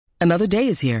Another day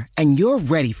is here, and you're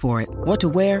ready for it. What to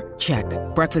wear? Check.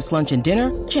 Breakfast, lunch, and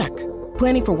dinner? Check.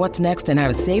 Planning for what's next and how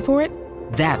to save for it?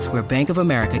 That's where Bank of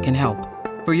America can help.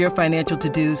 For your financial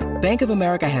to-dos, Bank of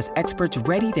America has experts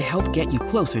ready to help get you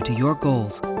closer to your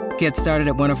goals. Get started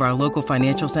at one of our local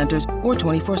financial centers or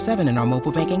 24/7 in our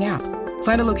mobile banking app.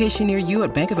 Find a location near you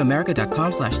at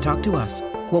bankofamerica.com/talktous.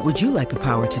 What would you like the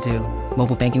power to do?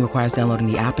 Mobile banking requires downloading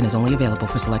the app and is only available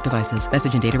for select devices.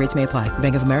 Message and data rates may apply.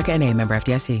 Bank of America N.A., member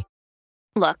FDIC.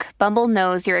 Look, Bumble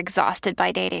knows you're exhausted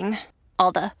by dating.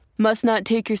 All the must not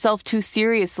take yourself too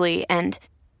seriously and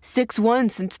 6'1"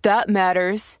 since that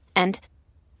matters. And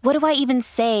what do I even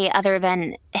say other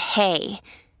than, hey?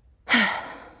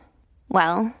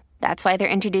 Well, that's why they're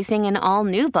introducing an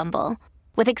all-new Bumble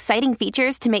with exciting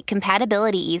features to make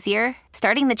compatibility easier,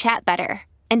 starting the chat better,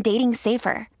 and dating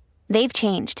safer. They've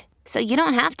changed, so you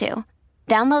don't have to.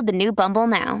 Download the new Bumble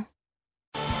now.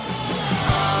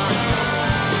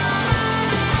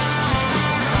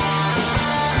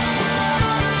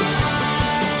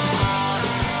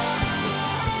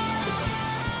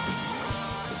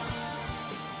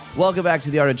 Welcome back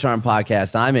to the Art of Charm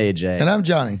podcast. I'm AJ. And I'm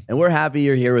Johnny. And we're happy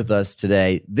you're here with us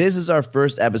today. This is our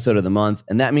first episode of the month,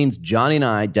 and that means Johnny and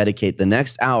I dedicate the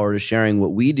next hour to sharing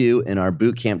what we do in our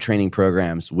boot camp training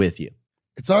programs with you.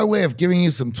 It's our way of giving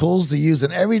you some tools to use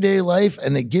in everyday life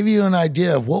and to give you an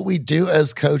idea of what we do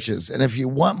as coaches. And if you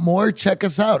want more, check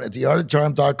us out at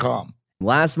theartofcharm.com.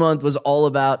 Last month was all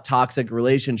about toxic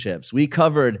relationships. We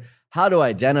covered how to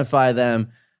identify them,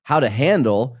 how to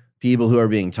handle people who are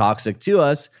being toxic to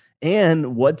us,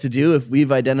 and what to do if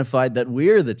we've identified that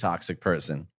we're the toxic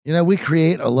person. You know, we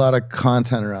create a lot of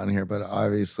content around here, but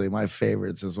obviously my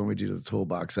favorites is when we do the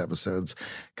toolbox episodes,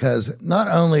 because not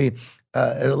only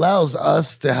it allows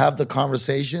us to have the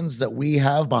conversations that we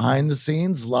have behind the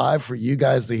scenes live for you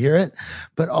guys to hear it,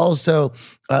 but also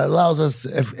it allows us,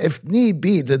 if need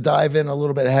be, to dive in a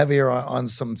little bit heavier on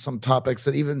some topics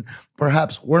that even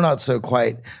perhaps we're not so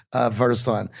quite versed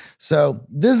on. So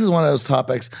this is one of those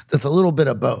topics that's a little bit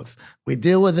of both. We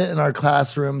deal with it in our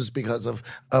classrooms because of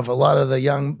a lot of the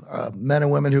young men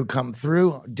and women who come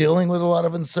through dealing with a lot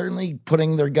of uncertainty,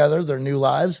 putting together their new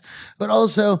lives. But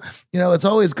also, you know, it's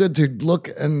always good to look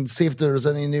and see if there's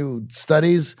any new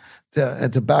studies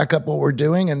to back up what we're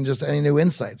doing and just any new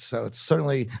insights. So it's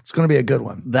going to be a good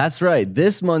one. That's right.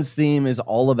 This month's theme is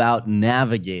all about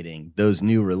navigating those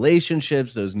new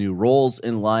relationships, those new roles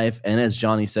in life. And as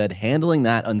Johnny said, handling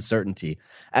that uncertainty.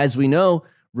 As we know,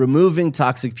 removing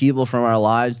toxic people from our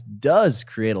lives does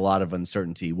create a lot of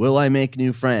uncertainty. Will I make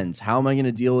new friends? How am I going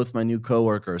to deal with my new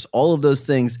coworkers? All of those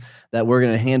things that we're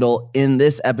going to handle in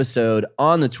this episode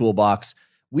on the Toolbox.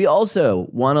 We also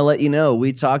want to let you know,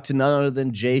 we talked to none other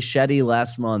than Jay Shetty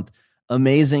last month.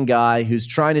 Amazing guy who's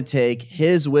trying to take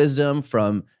his wisdom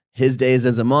from his days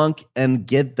as a monk and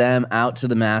get them out to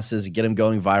the masses and get them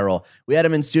going viral. We had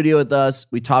him in studio with us.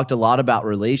 We talked a lot about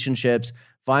relationships,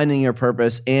 finding your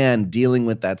purpose, and dealing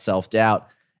with that self-doubt.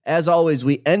 As always,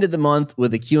 we ended the month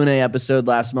with a Q&A episode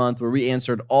last month where we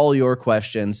answered all your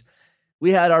questions.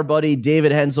 We had our buddy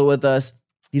David Hensel with us.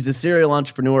 He's a serial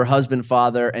entrepreneur, husband,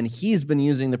 father, and he's been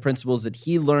using the principles that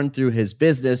he learned through his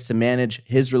business to manage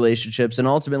his relationships and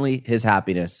ultimately his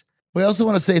happiness. We also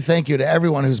want to say thank you to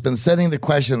everyone who's been sending the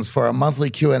questions for our monthly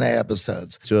Q&A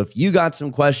episodes. So if you got some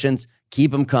questions,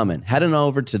 keep them coming. Head on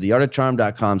over to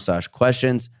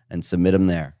theartofcharm.com/questions and submit them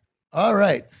there. All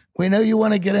right. We know you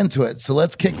want to get into it, so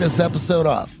let's kick this episode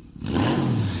off.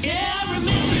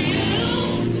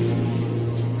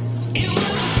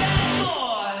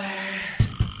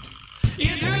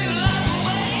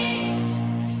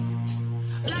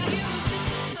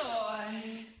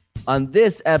 On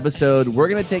this episode, we're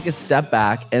going to take a step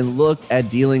back and look at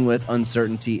dealing with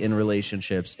uncertainty in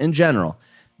relationships in general.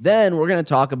 Then we're going to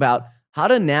talk about how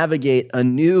to navigate a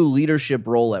new leadership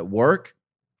role at work.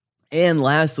 And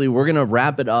lastly, we're going to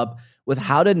wrap it up with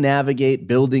how to navigate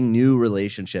building new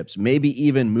relationships, maybe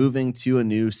even moving to a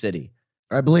new city.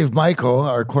 I believe Michael,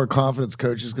 our core confidence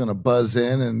coach, is going to buzz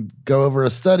in and go over a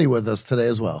study with us today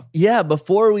as well. Yeah,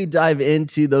 before we dive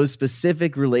into those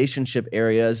specific relationship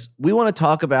areas, we want to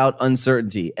talk about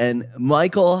uncertainty. And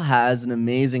Michael has an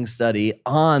amazing study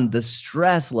on the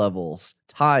stress levels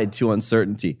tied to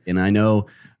uncertainty. And I know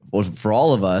for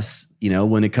all of us, you know,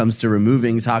 when it comes to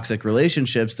removing toxic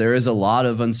relationships, there is a lot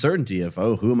of uncertainty of,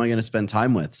 who am I going to spend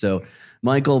time with? So,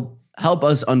 Michael, help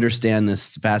us understand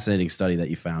this fascinating study that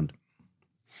you found.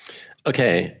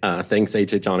 Okay, thanks,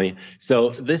 AJ, Johnny.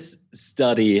 So this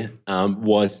study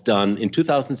was done in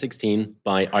 2016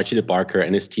 by Archie DeBarker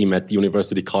and his team at the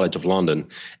University College of London.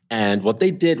 And what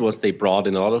they did was they brought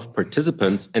in a lot of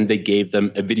participants and they gave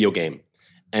them a video game.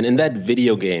 And in that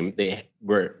video game, they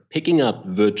were picking up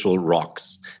virtual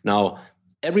rocks. Now,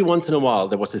 every once in a while,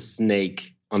 there was a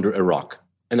snake under a rock,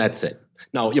 and that's it.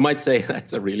 Now, you might say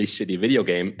that's a really shitty video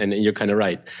game, and you're kind of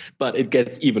right. But it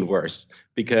gets even worse,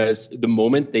 because the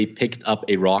moment they picked up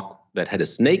a rock that had a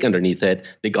snake underneath it,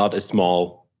 they got a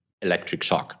small electric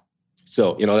shock.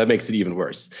 So, that makes it even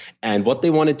worse. And what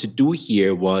they wanted to do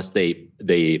here was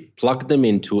they plugged them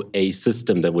into a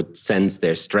system that would sense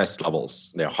their stress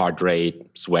levels, their heart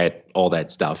rate, sweat, all that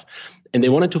stuff. And they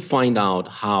wanted to find out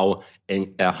how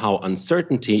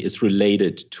uncertainty is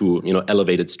related to,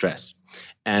 elevated stress.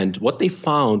 And what they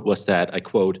found was that, I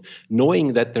quote,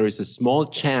 knowing that there is a small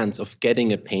chance of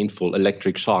getting a painful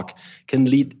electric shock can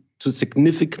lead to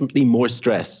significantly more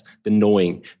stress than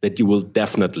knowing that you will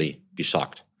definitely be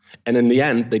shocked. And in the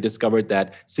end, they discovered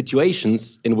that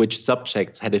situations in which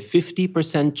subjects had a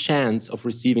 50% chance of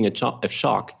receiving a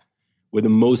shock were the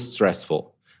most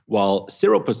stressful, while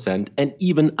 0% and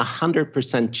even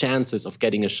 100% chances of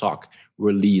getting a shock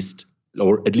were least,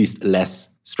 or at least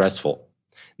less stressful.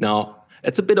 Now,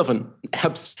 it's a bit of an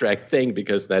abstract thing,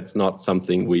 because that's not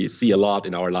something we see a lot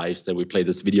in our lives, that we play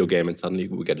this video game and suddenly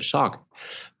we get a shock.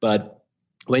 But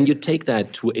when you take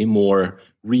that to a more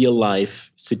real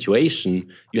life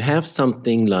situation, you have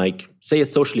something like, say, a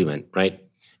social event, right?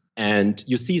 And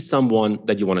you see someone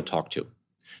that you want to talk to.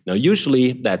 Now,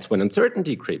 usually that's when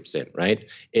uncertainty creeps in, right?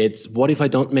 It's, what if I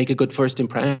don't make a good first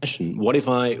impression? What if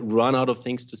I run out of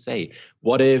things to say?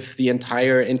 What if the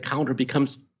entire encounter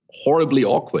becomes horribly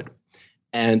awkward?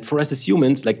 And for us as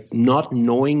humans, like, not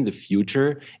knowing the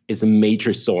future is a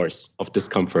major source of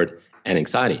discomfort and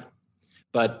anxiety.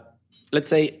 But let's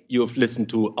say you've listened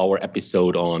to our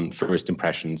episode on first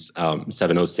impressions,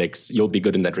 706. You'll be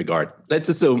good in that regard. Let's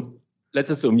assume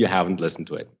you haven't listened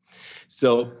to it.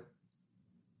 So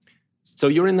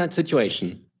you're in that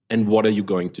situation, and what are you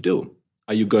going to do?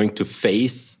 Are you going to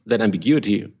face that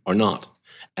ambiguity or not?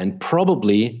 And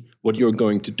probably what you're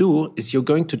going to do is you're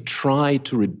going to try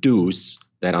to reduce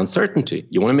that uncertainty.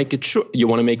 You want to make it sure. You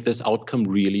want to make this outcome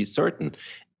really certain.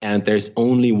 And there's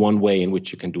only one way in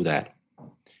which you can do that.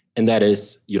 And that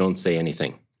is, you don't say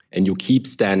anything, and you keep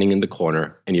standing in the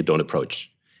corner and you don't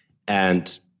approach.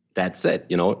 And that's it.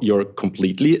 You're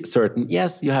completely certain.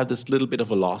 Yes, you have this little bit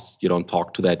of a loss. You don't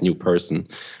talk to that new person.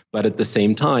 But at the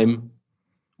same time,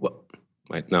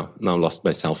 now I lost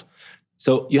myself.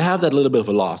 So you have that little bit of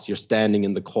a loss. You're standing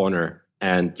in the corner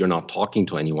and you're not talking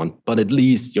to anyone, but at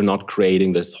least you're not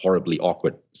creating this horribly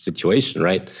awkward situation,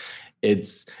 right?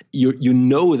 It's, you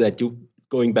know that you,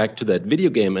 going back to that video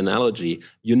game analogy,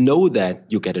 you know that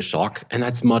you get a shock, and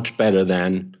that's much better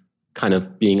than kind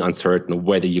of being uncertain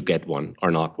whether you get one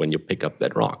or not when you pick up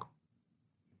that rock.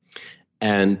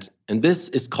 And this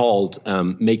is called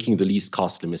making the least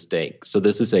costly mistake. So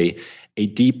this is a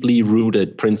deeply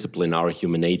rooted principle in our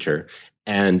human nature,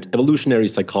 and evolutionary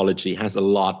psychology has a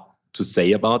lot to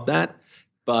say about that.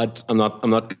 But I'm not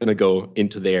going to go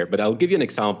into there. But I'll give you an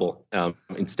example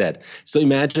instead. So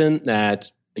imagine that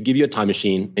I give you a time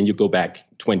machine and you go back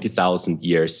 20,000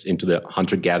 years into the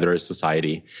hunter-gatherer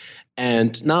society.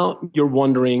 And now you're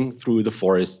wandering through the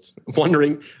forest,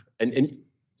 and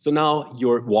so now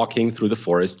you're walking through the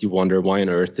forest. You wonder, why on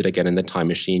earth did I get in the time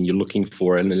machine? You're looking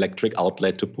for an electric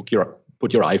outlet to put your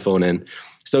iPhone in.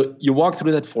 So you walk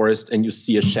through that forest and you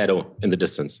see a shadow in the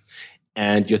distance.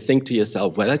 And you think to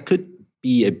yourself, well, that could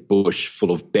be a bush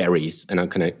full of berries, and I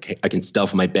can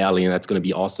stuff my belly, and that's going to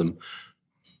be awesome.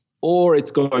 Or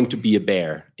it's going to be a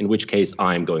bear, in which case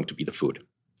I'm going to be the food.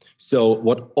 So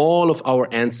what all of our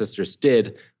ancestors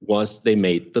did was they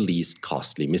made the least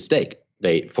costly mistake.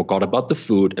 They forgot about the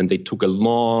food and they took a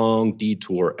long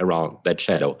detour around that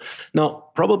shadow. Now,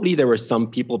 probably there were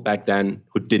some people back then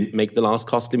who didn't make the last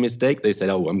costly mistake. They said,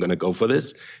 oh, I'm going to go for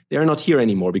this. They're not here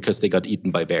anymore because they got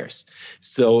eaten by bears.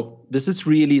 So this is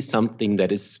really something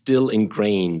that is still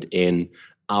ingrained in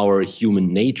our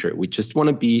human nature. We just want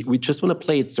to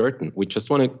play it certain. We just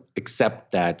want to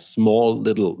accept that small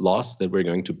little loss that we're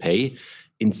going to pay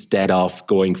instead of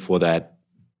going for that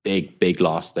big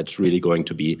loss that's really going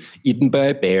to be eaten by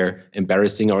a bear,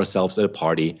 embarrassing ourselves at a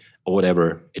party, or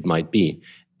whatever it might be.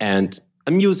 And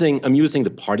I'm using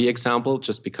the party example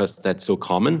just because that's so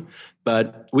common,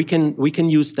 but we can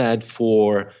use that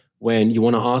for when you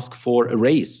want to ask for a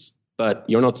raise, but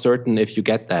you're not certain if you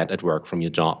get that at work from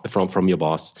your job, from your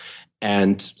boss,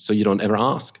 and so you don't ever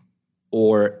ask.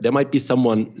 Or there might be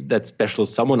that special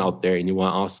someone out there and you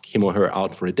want to ask him or her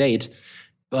out for a date,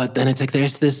 but then it's like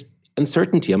there's this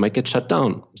uncertainty, I might get shut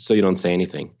down, so you don't say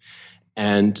anything.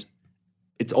 And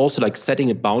it's also like setting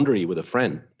a boundary with a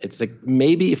friend. It's like,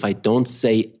 maybe if I don't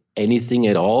say anything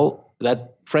at all,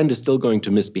 that friend is still going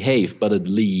to misbehave, but at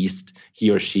least he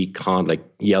or she can't like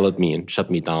yell at me and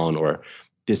shut me down or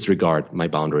disregard my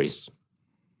boundaries.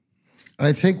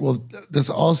 I think, well, this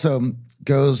also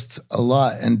goes a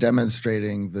lot in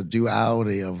demonstrating the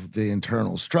duality of the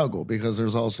internal struggle, because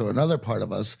there's also another part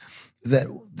of us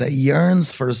that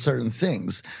yearns for certain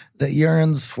things, that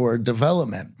yearns for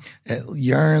development, it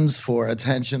yearns for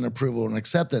attention, approval, and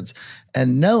acceptance.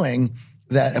 And knowing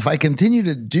that if I continue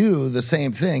to do the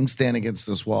same thing, stand against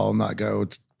this wall and not go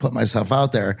put myself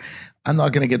out there, I'm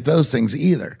not going to get those things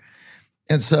either.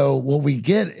 And so what we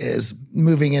get is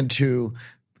moving into,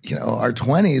 our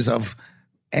 20s of,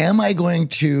 am I going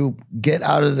to get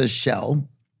out of the shell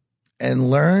and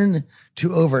learn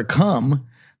to overcome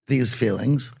these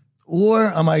feelings? Or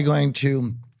am I going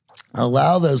to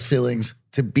allow those feelings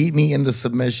to beat me into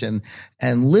submission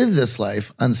and live this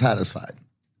life unsatisfied?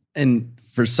 And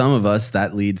for some of us,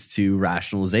 that leads to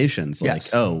rationalizations like,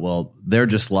 Yes. oh, well, they're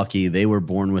just lucky. They were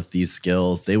born with these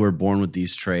skills. They were born with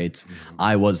these traits.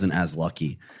 I wasn't as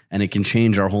lucky. And it can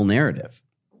change our whole narrative.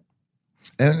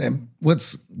 And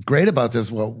what's great about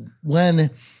this, well, when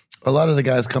a lot of the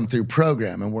guys come through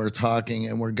program and we're talking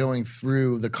and we're going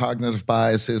through the cognitive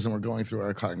biases and we're going through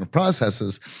our cognitive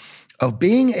processes of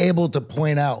being able to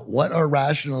point out what are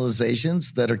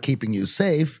rationalizations that are keeping you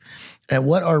safe and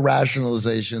what are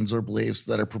rationalizations or beliefs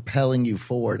that are propelling you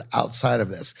forward outside of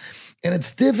this. And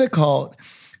it's difficult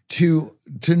to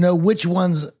know which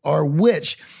ones are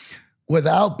which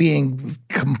without being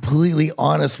completely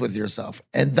honest with yourself.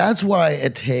 And that's why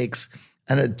it takes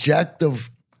an objective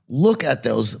look at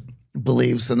those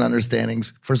beliefs and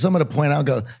understandings for someone to point out,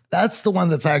 go, that's the one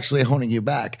that's actually holding you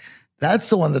back. That's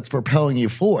the one that's propelling you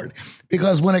forward.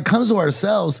 Because when it comes to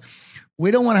ourselves, we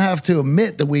don't want to have to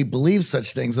admit that we believe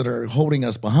such things that are holding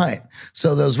us behind.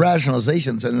 So those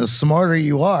rationalizations, and the smarter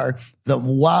you are,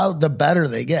 the better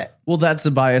they get. Well, that's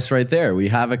a bias right there. We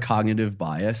have a cognitive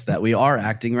bias that we are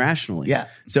acting rationally. Yeah.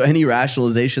 So any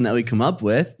rationalization that we come up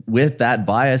with that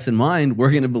bias in mind,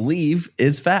 we're going to believe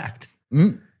is fact.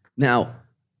 Now,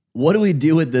 what do we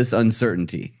do with this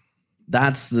uncertainty?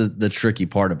 That's the tricky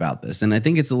part about this. And I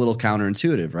think it's a little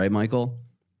counterintuitive, right, Michael?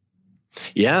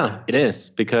 Yeah, it is.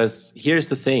 Because here's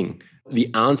the thing.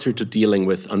 The answer to dealing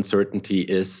with uncertainty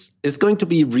is going to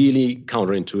be really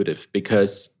counterintuitive,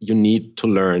 because you need to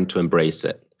learn to embrace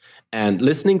it. And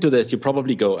listening to this, you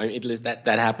probably go, that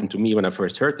happened to me when I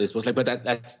first heard this, was like, but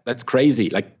that's crazy.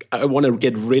 Like, I want to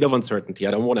get rid of uncertainty.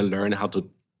 I don't want to learn how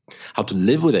to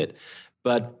live with it.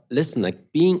 But listen,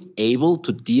 like, being able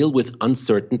to deal with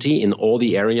uncertainty in all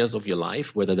the areas of your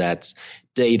life, whether that's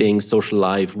dating, social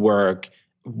life, work,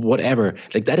 whatever,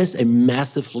 like, that is a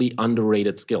massively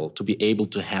underrated skill, to be able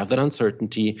to have that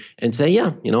uncertainty and say,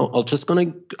 yeah, I'm just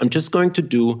going to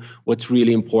do what's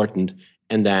really important,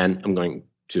 and then I'm going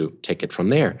to take it from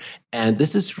there. And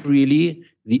this is really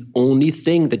the only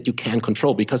thing that you can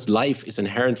control, because life is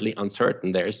inherently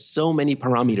uncertain. There are so many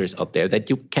parameters out there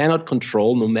that you cannot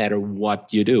control no matter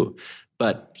what you do.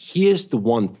 But here's the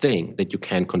one thing that you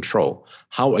can control.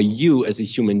 How are you as a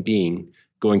human being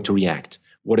going to react?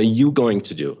 What are you going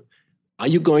to do? Are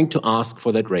you going to ask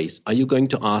for that raise? Are you going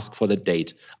to ask for the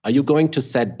date? Are you going to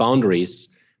set boundaries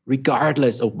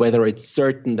regardless of whether it's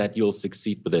certain that you'll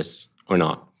succeed with this or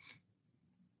not?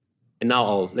 And now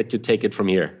I'll let you take it from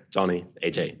here, Johnny,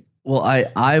 AJ. Well,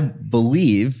 I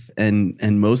believe,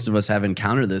 and most of us have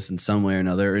encountered this in some way or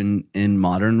another in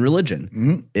modern religion.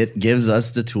 Mm-hmm. It gives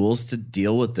us the tools to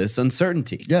deal with this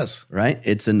uncertainty. Yes. Right?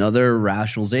 It's another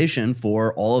rationalization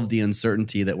for all of the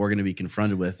uncertainty that we're going to be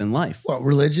confronted with in life. Well,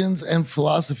 religions and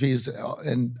philosophies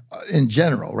in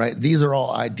general, right? These are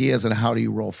all ideas on how do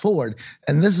you roll forward.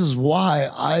 And this is why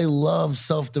I love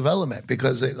self-development,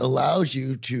 because it allows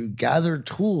you to gather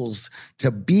tools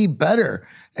to be better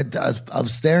of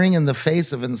staring in the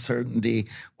face of uncertainty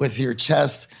with your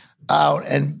chest out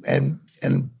and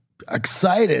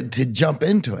excited to jump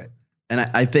into it. And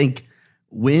I think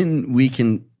when we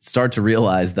can start to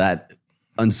realize that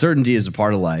uncertainty is a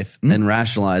part of life, and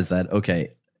rationalize that,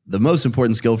 okay, the most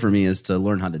important skill for me is to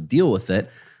learn how to deal with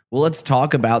it. Well, let's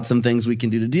talk about some things we can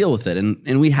do to deal with it.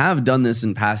 And we have done this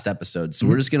in past episodes. So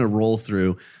we're just going to roll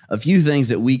through a few things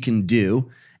that we can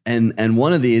do. And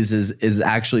one of these is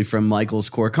actually from Michael's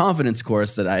Core Confidence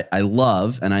course that I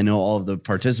love, and I know all of the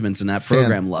participants in that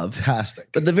program love. Fantastic.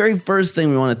 But the very first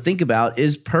thing we want to think about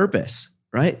is purpose,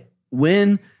 right?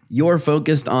 When you're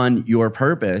focused on your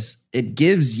purpose, it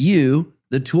gives you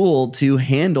the tool to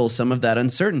handle some of that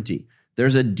uncertainty.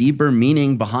 There's a deeper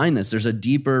meaning behind this. There's a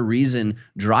deeper reason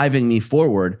driving me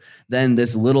forward than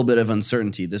this little bit of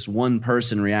uncertainty, this one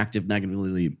person reactive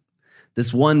negatively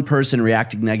this one person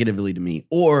reacting negatively to me,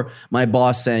 or my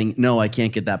boss saying, no, I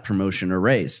can't get that promotion or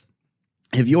raise.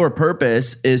 If your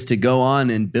purpose is to go on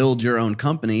and build your own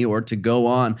company, or to go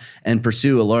on and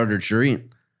pursue a larger dream,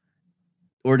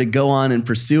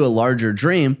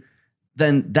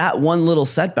 then that one little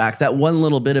setback, that one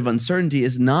little bit of uncertainty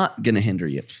is not going to hinder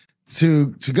you.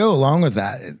 To go along with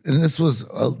that, and this was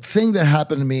a thing that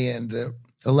happened to me and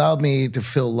allowed me to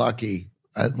feel lucky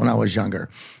when I was younger.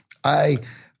 I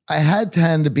had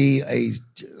tend to be a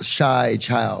shy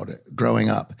child growing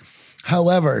up.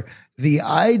 However, the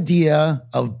idea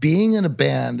of being in a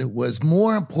band was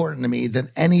more important to me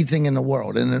than anything in the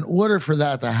world. And in order for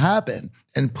that to happen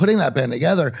and putting that band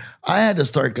together, I had to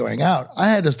start going out. I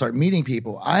had to start meeting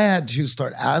people. I had to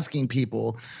start asking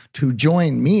people to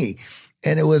join me.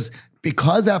 And it was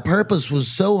because that purpose was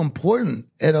so important,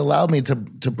 it allowed me to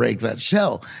break that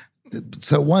shell.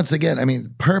 So once again, I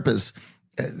mean, purpose,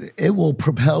 it will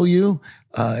propel you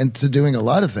into doing a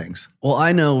lot of things. Well,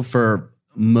 I know for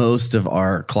most of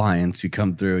our clients who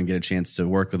come through and get a chance to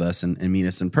work with us and meet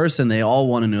us in person, they all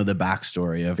want to know the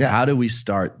backstory of how do we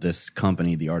start this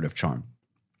company, The Art of Charm.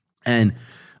 And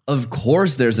of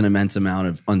course, there's an immense amount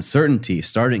of uncertainty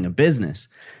starting a business.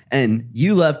 And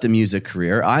you left a music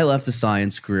career. I left a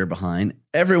science career behind.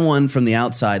 Everyone from the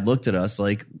outside looked at us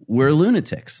like we're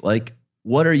lunatics. Like,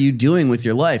 what are you doing with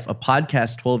your life? A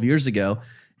podcast 12 years ago,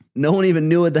 no one even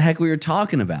knew what the heck we were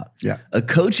talking about. Yeah. A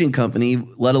coaching company,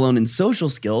 let alone in social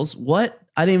skills. What?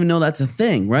 I didn't even know that's a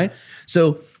thing, right?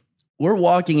 So we're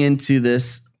walking into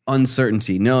this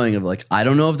uncertainty, knowing of like, I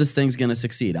don't know if this thing's going to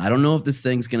succeed. I don't know if this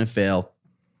thing's going to fail.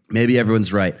 Maybe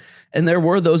everyone's right. And there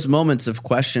were those moments of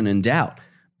question and doubt.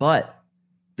 But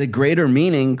the greater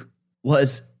meaning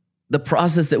was the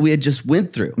process that we had just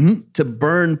went through to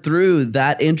burn through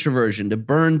that introversion, to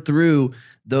burn through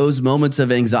those moments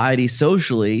of anxiety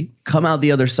socially, come out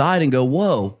the other side and go,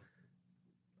 whoa,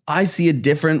 I see a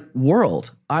different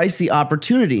world. I see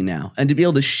opportunity now. And to be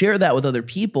able to share that with other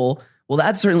people, well,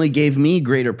 that certainly gave me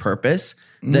greater purpose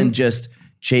than just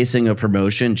chasing a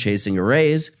promotion, chasing a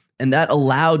raise. And that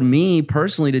allowed me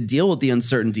personally to deal with the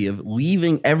uncertainty of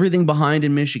leaving everything behind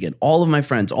in Michigan, all of my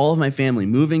friends, all of my family,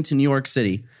 moving to New York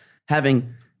City,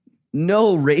 having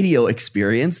no radio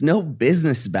experience, no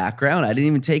business background. I didn't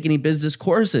even take any business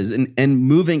courses, and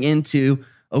moving into,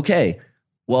 okay,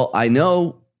 well, I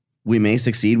know we may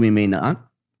succeed, we may not,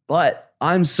 but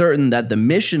I'm certain that the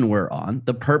mission we're on,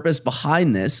 the purpose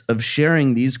behind this of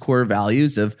sharing these core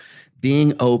values of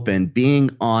being open, being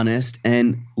honest,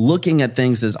 and looking at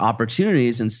things as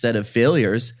opportunities instead of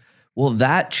failures, well,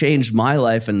 that changed my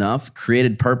life enough,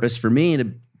 created purpose for me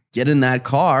to get in that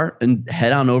car and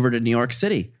head on over to New York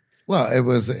City. Well, it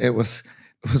was,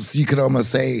 you could almost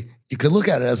say, you could look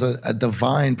at it as a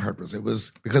divine purpose. It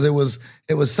was because it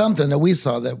was something that we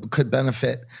saw that could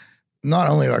benefit not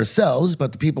only ourselves,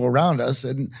 but the people around us.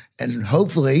 And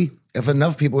hopefully, if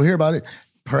enough people hear about it,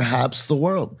 perhaps the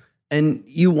world. And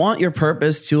you want your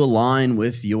purpose to align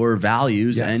with your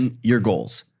values and your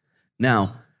goals.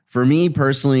 Now, for me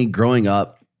personally, growing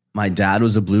up, my dad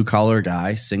was a blue-collar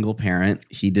guy, single parent.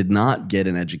 He did not get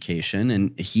an education,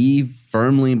 and he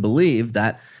firmly believed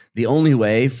that the only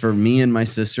way for me and my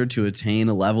sister to attain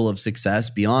a level of success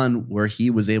beyond where he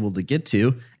was able to get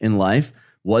to in life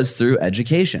was through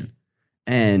education.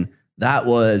 And that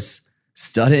was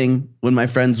studying when my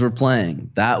friends were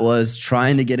playing. That was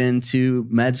trying to get into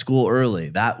med school early.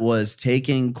 That was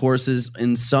taking courses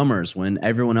in summers when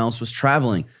everyone else was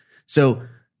traveling. So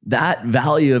that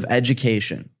value of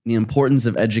education, the importance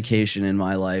of education in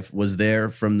my life was there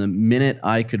from the minute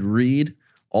I could read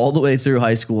all the way through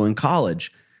high school and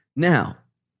college. Now,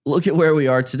 look at where we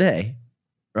are today,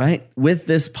 right? With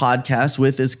this podcast,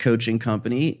 with this coaching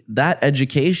company, that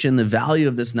education, the value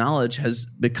of this knowledge has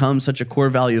become such a core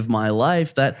value of my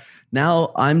life that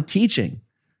now I'm teaching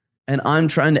and I'm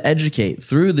trying to educate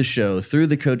through the show, through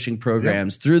the coaching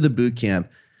programs, through the boot camp,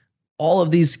 all of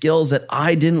these skills that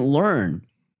I didn't learn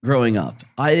growing up.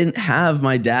 I didn't have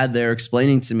my dad there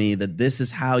explaining to me that this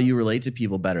is how you relate to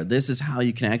people better. This is how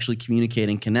you can actually communicate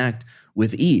and connect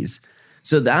with ease.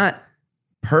 So that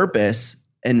purpose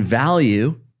and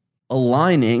value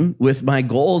aligning with my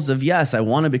goals of, yes, I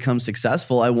want to become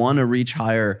successful. I want to reach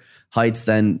higher heights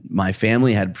than my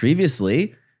family had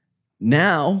previously.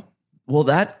 Now, well,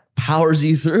 that powers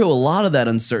you through a lot of that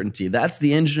uncertainty. That's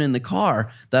the engine in the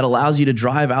car that allows you to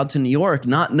drive out to New York,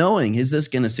 not knowing, is this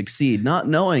going to succeed? Not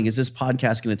knowing, is this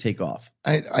podcast going to take off?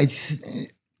 I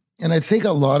think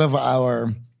a lot of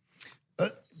our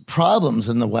problems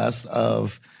in the West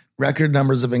of record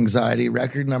numbers of anxiety,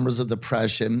 record numbers of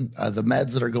depression, the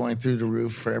meds that are going through the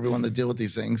roof for everyone that deal with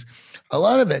these things. A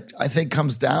lot of it, I think,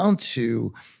 comes down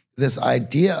to this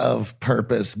idea of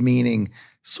purpose, meaning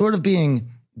sort of being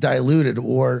diluted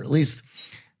or at least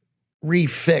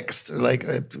refixed, like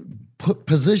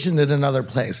positioned in another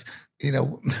place. We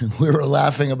were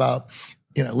laughing about,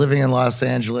 living in Los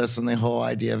Angeles and the whole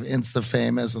idea of Insta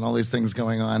famous and all these things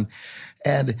going on.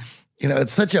 And,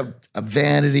 it's such a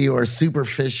vanity or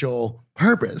superficial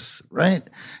purpose, right?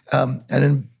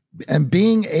 And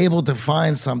being able to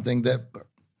find something that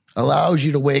allows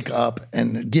you to wake up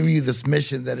and give you this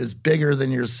mission that is bigger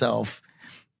than yourself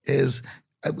is,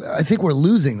 I think we're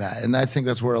losing that. And I think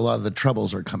that's where a lot of the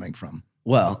troubles are coming from.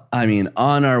 Well, I mean,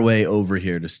 on our way over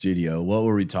here to studio, what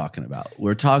were we talking about?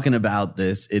 We're talking about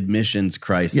this admissions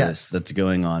crisis that's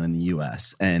going on in the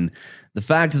U.S. And the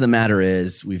fact of the matter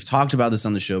is, we've talked about this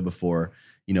on the show before,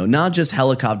 not just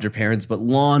helicopter parents, but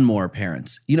lawnmower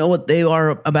parents. You know what they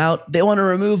are about? They want to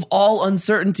remove all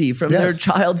uncertainty from their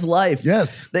child's life.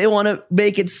 Yes. They want to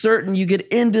make it certain you get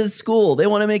into school. They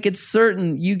want to make it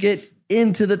certain you get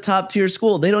into the top tier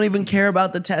school. They don't even care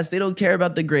about the test. They don't care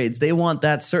about the grades. They want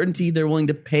that certainty. They're willing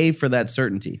to pay for that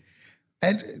certainty.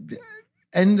 And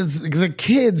the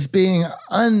kids being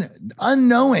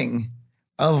unknowing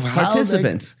of how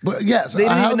participants. Yes. They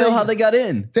didn't even know how they got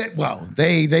in.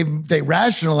 They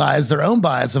rationalized their own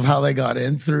bias of how they got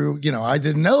in through, I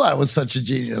didn't know I was such a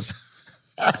genius.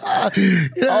 All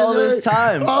this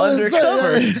time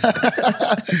undercover.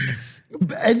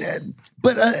 And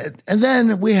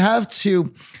then we have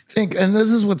to think, and this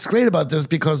is what's great about this,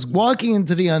 because walking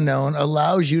into the unknown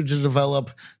allows you to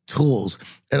develop tools.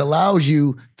 It allows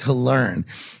you to learn.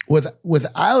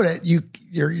 Without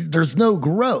it, there's no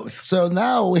growth. So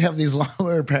now we have these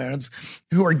lawnmower parents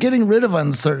who are getting rid of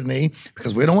uncertainty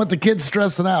because we don't want the kids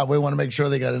stressing out. We want to make sure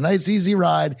they got a nice, easy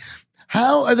ride.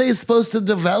 How are they supposed to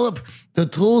develop the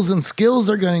tools and skills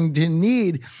they're going to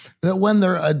need that when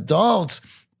they're adults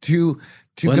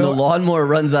when the lawnmower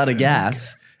runs out of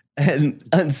gas and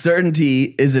uncertainty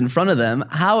is in front of them,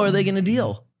 how are they going to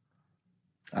deal?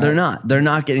 They're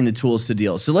not getting the tools to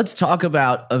deal. So let's talk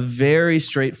about a very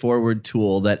straightforward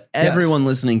tool that everyone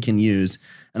listening can use.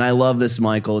 And I love this,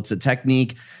 Michael. It's a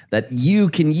technique that you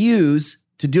can use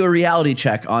to do a reality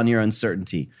check on your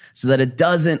uncertainty so that it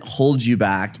doesn't hold you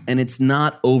back and it's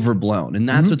not overblown. And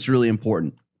that's what's really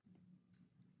important.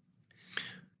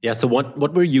 Yeah, so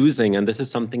what we're using, and this is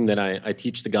something that I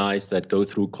teach the guys that go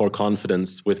through Core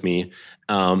Confidence with me,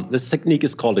 this technique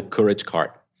is called a courage card.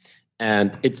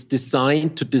 And it's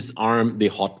designed to disarm the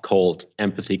hot-cold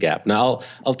empathy gap. Now,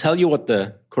 I'll tell you what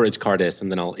the courage card is,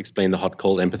 and then I'll explain the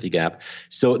hot-cold empathy gap.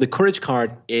 So the courage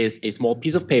card is a small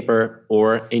piece of paper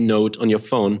or a note on your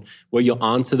phone where you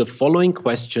answer the following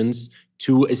questions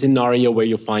to a scenario where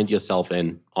you find yourself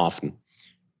in often.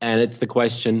 And it's the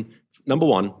question, number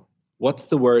one, what's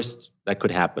the worst that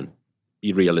could happen?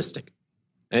 Be realistic.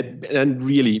 And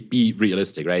really be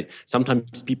realistic, right?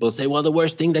 Sometimes people say, well, the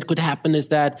worst thing that could happen is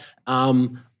that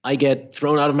I get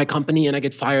thrown out of my company and I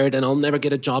get fired and I'll never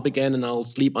get a job again and I'll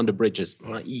sleep under bridges.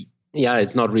 Yeah,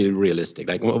 it's not really realistic.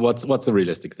 Like, what's the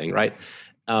realistic thing, right?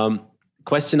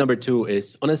 Question number two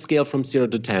is, on a scale from 0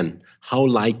 to 10, how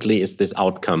likely is this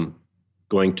outcome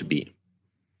going to be?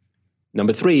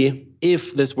 Number three,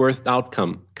 if this worst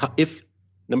outcome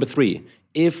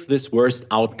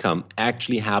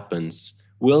actually happens,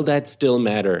 will that still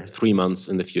matter 3 months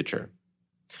in the future?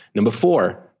 Number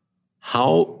four,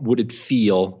 how would it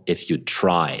feel if you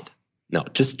tried? No,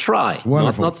 just try.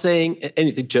 Not saying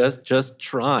anything, just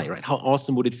try, right? How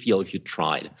awesome would it feel if you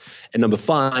tried? And number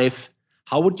five,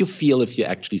 how would you feel if you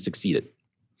actually succeeded?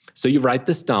 So you write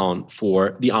this down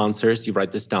for the answers. You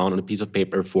write this down on a piece of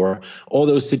paper for all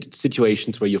those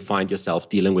situations where you find yourself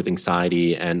dealing with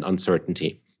anxiety and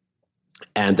uncertainty.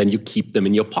 And then you keep them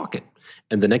in your pocket.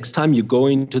 And the next time you go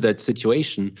into that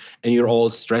situation and you're all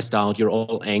stressed out, you're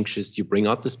all anxious, you bring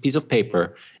out this piece of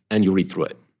paper and you read through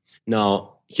it.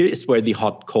 Now, here is where the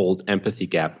hot-cold empathy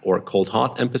gap or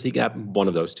cold-hot empathy gap, one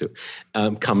of those two,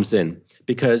 comes in.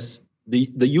 Because the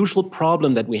usual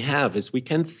problem that we have is we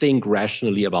can think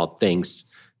rationally about things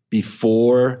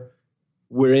before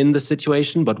we're in the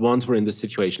situation, but once we're in the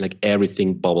situation, like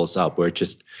everything bubbles up. Where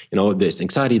just, there's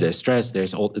anxiety, there's stress,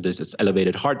 there's this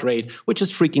elevated heart rate, we're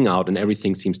just freaking out and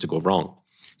everything seems to go wrong.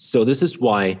 So this is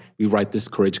why we write this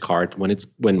courage card when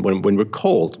we're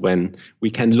cold, when we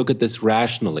can look at this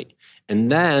rationally. And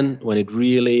then when it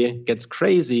really gets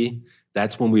crazy,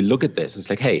 that's when we look at this. It's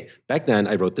like, hey, back then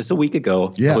I wrote this a week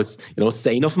ago. I was,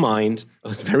 sane of mind. I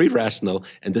was very rational,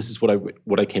 and this is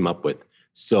what I came up with.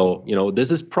 So, this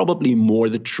is probably more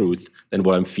the truth than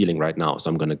what I'm feeling right now. So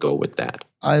I'm going to go with that.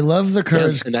 I love the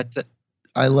courage. And that's it.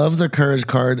 I love the courage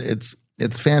card. It's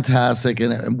fantastic,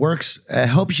 and it works. It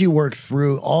helps you work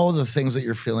through all the things that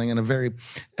you're feeling in a very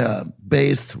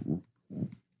based,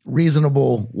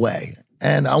 reasonable way.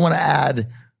 And I want to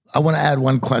add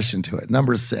one question to it.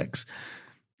 Number 6.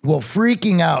 Will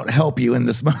freaking out help you in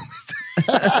this moment?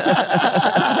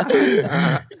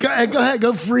 Go ahead,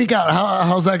 go freak out.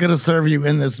 How's that going to serve you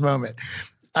in this moment?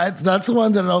 That's the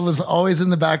one that was always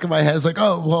in the back of my head. It's like,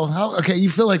 oh, well, okay,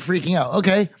 you feel like freaking out.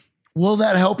 Okay, will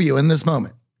that help you in this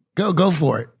moment? Go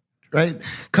for it, right?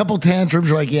 Couple tantrums,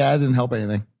 you're like, yeah, it didn't help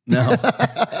anything. No,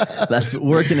 that's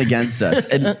working against us.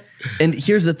 And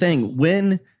here's the thing.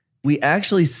 When we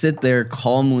actually sit there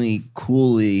calmly,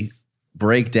 coolly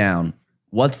break down,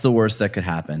 what's the worst that could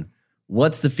happen?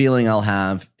 What's the feeling I'll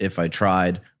have if I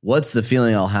tried? What's the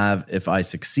feeling I'll have if I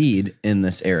succeed in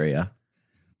this area?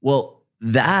 Well,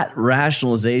 that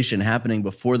rationalization happening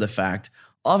before the fact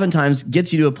oftentimes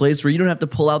gets you to a place where you don't have to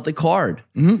pull out the card.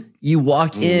 Mm-hmm. You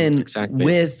walk in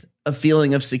with a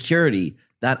feeling of security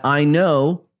that I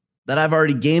know that I've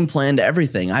already game planned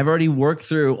everything. I've already worked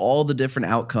through all the different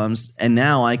outcomes, and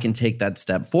now I can take that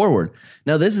step forward.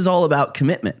 Now, this is all about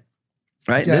commitment.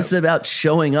 Right? Yeah. This is about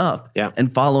showing up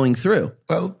and following through.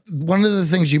 Well, one of the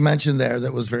things you mentioned there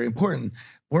that was very important,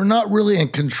 we're not really in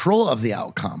control of the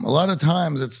outcome. A lot of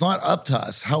times it's not up to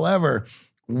us. However,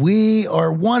 we're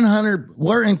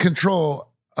in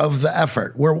control of the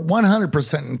effort. We're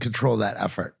 100% in control of that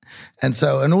effort. And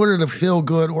so in order to feel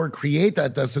good or create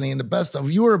that destiny in the best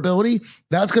of your ability,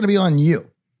 that's going to be on you.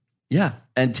 Yeah.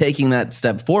 And taking that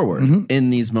step forward in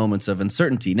these moments of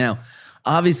uncertainty. Now,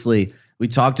 obviously, we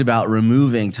talked about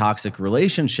removing toxic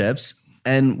relationships.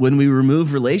 And when we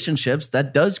remove relationships,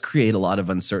 that does create a lot of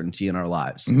uncertainty in our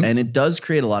lives. And it does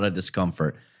create a lot of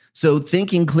discomfort. So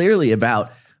thinking clearly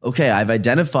about, okay, I've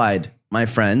identified my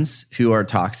friends who are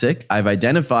toxic. I've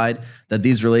identified that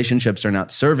these relationships are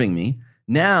not serving me.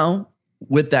 Now,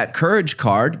 with that courage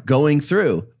card going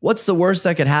through, what's the worst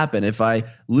that could happen if I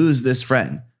lose this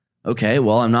friend? Okay,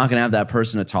 well, I'm not going to have that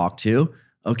person to talk to.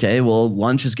 Okay, well,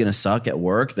 lunch is going to suck at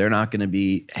work. They're not going to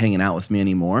be hanging out with me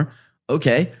anymore.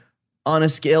 Okay, on a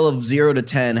scale of 0 to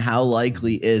 10, how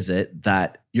likely is it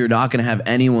that you're not going to have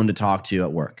anyone to talk to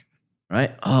at work,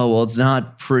 right? Oh, well, it's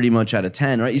not pretty much out of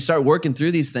 10, right? You start working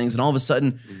through these things, and all of a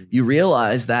sudden you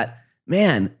realize that,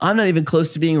 man, I'm not even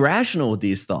close to being rational with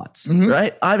these thoughts,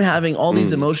 right? I'm having all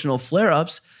these emotional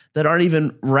flare-ups that aren't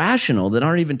even rational, that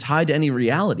aren't even tied to any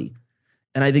reality.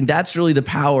 And I think that's really the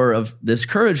power of this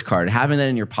courage card, having that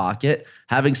in your pocket,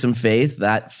 having some faith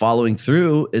that following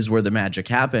through is where the magic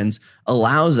happens,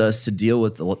 allows us to deal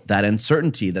with that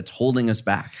uncertainty that's holding us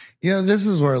back. This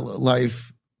is where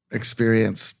life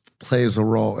experience plays a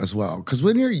role as well. Because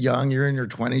when you're young, you're in your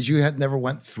 20s, you had never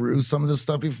went through some of this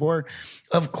stuff before.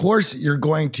 Of course, you're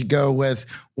going to go with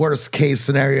worst case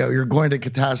scenario. You're going to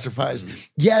catastrophize.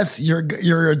 Yes,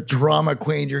 you're a drama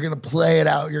queen. You're going to play it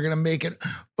out. You're going to make it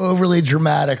overly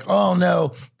dramatic. Oh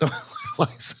no, the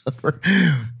life's over.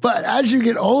 But as you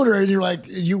get older and you're like,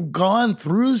 you've gone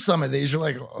through some of these, you're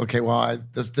like, okay, well,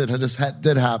 this did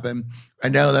happen. I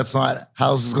know that's not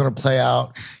how this is going to play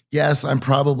out. Yes, I'm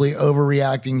probably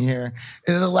overreacting here.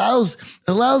 And it allows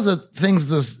things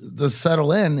to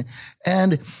settle in.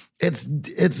 And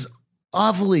it's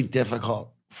awfully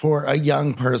difficult for a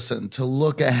young person to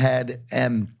look ahead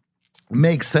and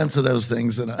make sense of those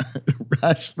things in a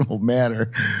rational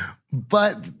manner.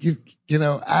 But,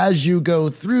 as you go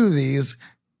through these,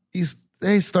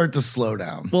 they start to slow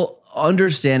down. Well,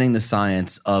 understanding the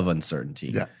science of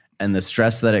uncertainty and the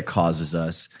stress that it causes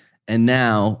us, and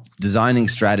now designing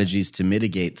strategies to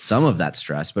mitigate some of that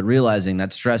stress, but realizing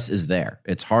that stress is there.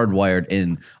 It's hardwired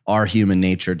in our human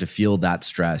nature to feel that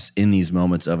stress in these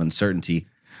moments of uncertainty.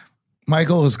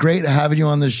 Michael, it was great having you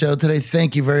on the show today.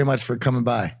 Thank you very much for coming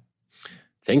by.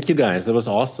 Thank you, guys. That was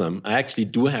awesome. I actually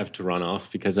do have to run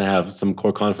off because I have some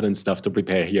core confidence stuff to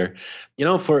prepare here.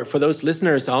 For those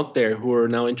listeners out there who are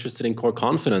now interested in core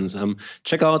confidence,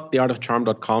 check out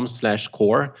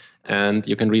theartofcharm.com/core, and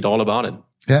you can read all about it.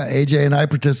 Yeah, AJ and I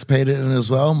participated in it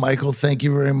as well. Michael, thank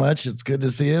you very much. It's good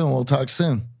to see you, and we'll talk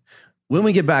soon. When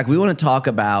we get back, we want to talk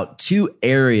about 2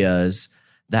 areas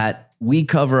that we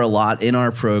cover a lot in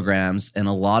our programs, and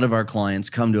a lot of our clients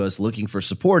come to us looking for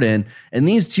support in. And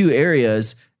these 2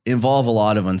 areas involve a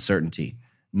lot of uncertainty.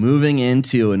 Moving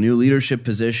into a new leadership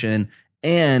position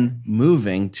and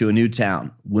moving to a new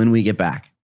town when we get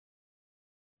back.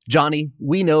 Johnny,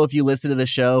 we know if you listen to the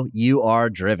show, you are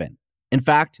driven. In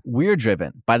fact, we're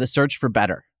driven by the search for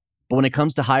better. But when it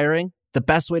comes to hiring, the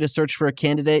best way to search for a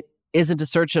candidate isn't to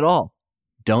search at all.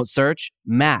 Don't search,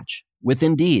 match with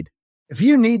Indeed. If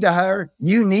you need to hire,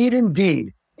 you need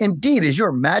Indeed. Indeed is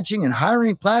your matching and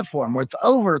hiring platform with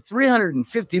over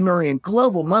 350 million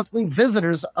global monthly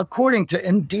visitors, according to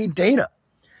Indeed data,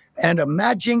 and a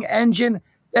matching engine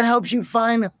that helps you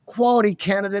find quality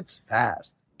candidates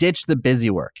fast. Ditch the busy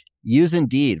work. Use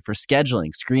Indeed for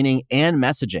scheduling, screening, and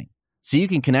messaging so you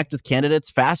can connect with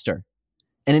candidates faster.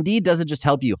 And Indeed doesn't just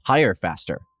help you hire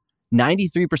faster.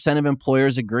 93% of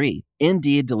employers agree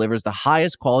Indeed delivers the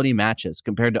highest quality matches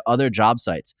compared to other job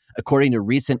sites, according to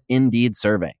recent Indeed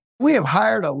survey. We have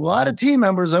hired a lot of team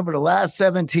members over the last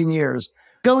 17 years.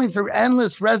 Going through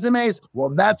endless resumes,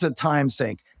 well, that's a time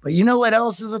sink. But you know what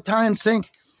else is a time sink?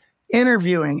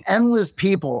 Interviewing endless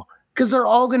people, because they're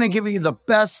all going to give you the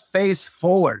best face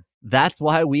forward. That's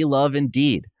why we love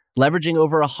Indeed, leveraging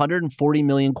over 140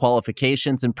 million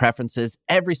qualifications and preferences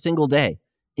every single day.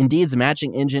 Indeed's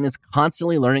matching engine is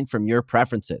constantly learning from your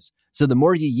preferences. So the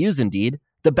more you use Indeed,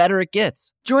 the better it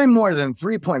gets. Join more than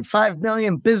 3.5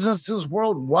 million businesses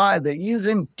worldwide that use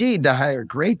Indeed to hire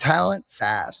great talent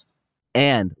fast.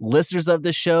 And listeners of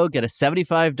this show get a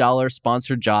 $75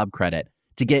 sponsored job credit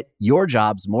to get your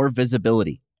jobs more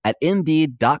visibility at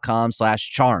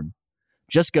Indeed.com/charm.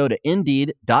 Just go to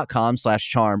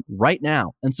Indeed.com/charm right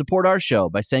now and support our show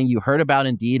by saying you heard about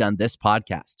Indeed on this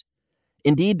podcast.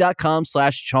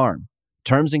 Indeed.com/charm.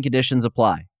 Terms and conditions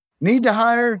apply. Need to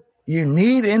hire? You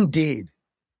need Indeed.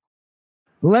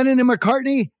 Lennon and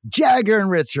McCartney, Jagger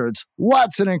and Richards,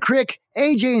 Watson and Crick,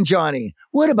 AJ and Johnny.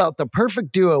 What about the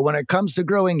perfect duo when it comes to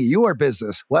growing your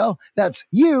business? Well, that's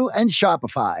you and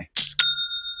Shopify.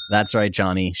 That's right,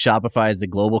 Johnny. Shopify is the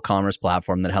global commerce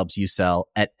platform that helps you sell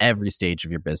at every stage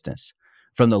of your business.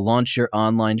 From the launch your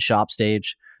online shop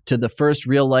stage to the first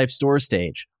real life store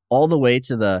stage, all the way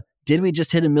to the did we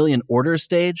just hit 1 million orders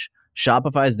stage?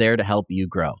 Shopify is there to help you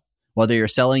grow. Whether you're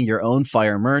selling your own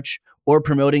fire merch or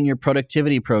promoting your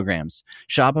productivity programs,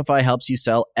 Shopify helps you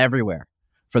sell everywhere.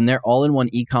 From their all-in-one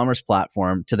e-commerce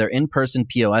platform to their in-person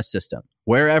POS system.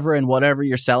 Wherever and whatever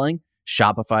you're selling,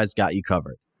 Shopify's got you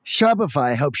covered.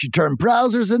 Shopify helps you turn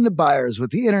browsers into buyers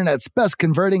with the internet's best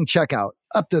converting checkout,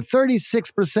 up to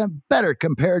 36% better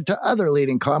compared to other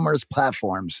leading commerce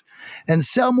platforms. And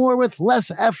sell more with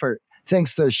less effort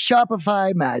thanks to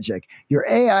Shopify Magic, your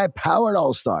AI-powered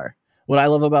all-star. What I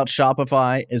love about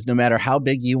Shopify is no matter how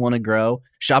big you want to grow,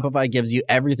 Shopify gives you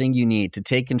everything you need to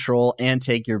take control and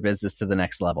take your business to the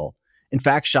next level. In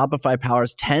fact, Shopify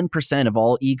powers 10% of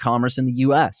all e-commerce in the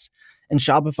U.S., and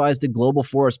Shopify is the global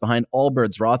force behind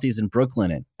Allbirds, Rothy's, and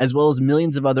Brooklinen, as well as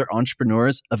millions of other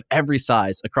entrepreneurs of every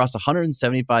size across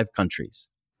 175 countries.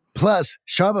 Plus,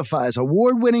 Shopify's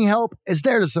award-winning help is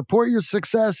there to support your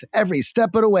success every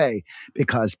step of the way,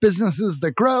 because businesses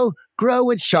that grow, grow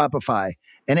with Shopify.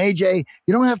 And AJ,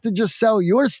 you don't have to just sell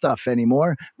your stuff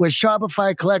anymore. With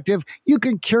Shopify Collective, you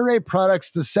can curate products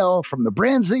to sell from the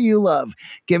brands that you love,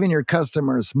 giving your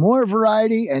customers more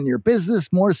variety and your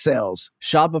business more sales.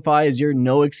 Shopify is your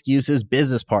no-excuses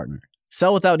business partner.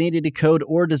 Sell without needing to code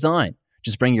or design.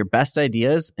 Just bring your best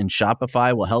ideas, and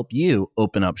Shopify will help you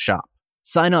open up shop.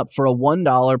 Sign up for a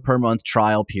 $1 per month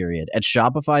trial period at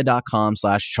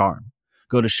shopify.com/charm.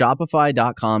 Go to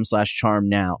shopify.com/charm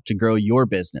now to grow your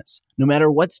business, no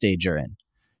matter what stage you're in.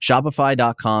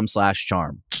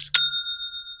 Shopify.com/charm.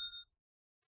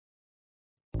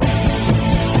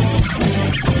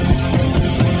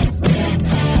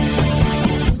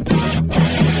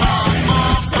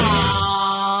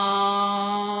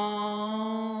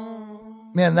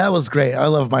 Man, that was great. I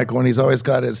love Michael, and he's always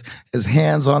got his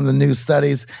hands on the new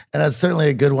studies, and that's certainly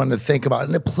a good one to think about.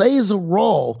 And it plays a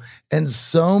role in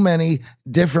so many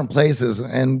different places.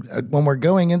 And when we're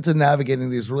going into navigating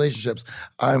these relationships,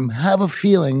 I have a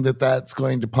feeling that that's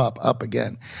going to pop up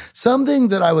again. Something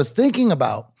that I was thinking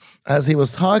about as he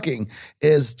was talking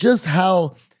is just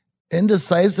how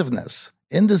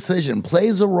indecision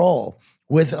plays a role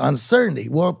with uncertainty.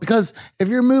 Well, because if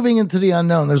you're moving into the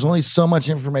unknown, there's only so much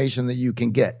information that you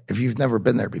can get if you've never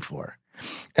been there before.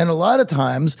 And a lot of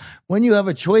times when you have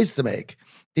a choice to make,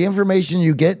 the information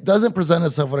you get doesn't present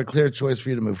itself with a clear choice for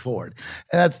you to move forward.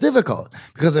 And that's difficult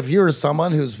because if you're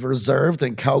someone who's reserved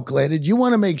and calculated, you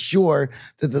want to make sure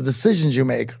that the decisions you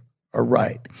make are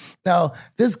right. Now,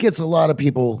 this gets a lot of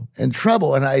people in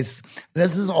trouble. And this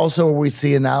is also where we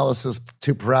see analysis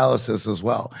to paralysis as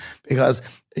well, because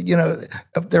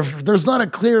there's not a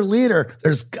clear leader.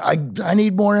 I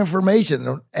need more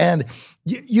information, and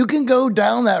you can go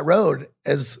down that road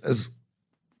as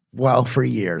well for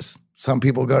years. Some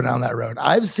people go down that road.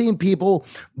 I've seen people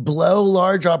blow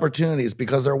large opportunities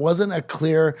because there wasn't a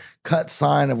clear cut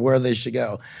sign of where they should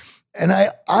go. And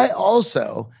I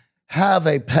also have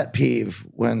a pet peeve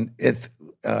when it's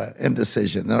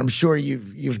indecision, and I'm sure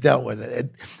you've dealt with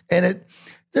it.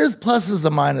 There's pluses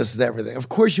and minuses to everything. Of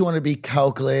course, you want to be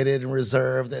calculated and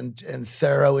reserved and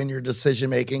thorough in your decision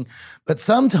making, but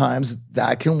sometimes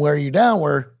that can wear you down.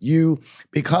 Where you,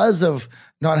 because of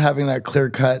not having that clear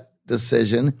cut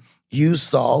decision, you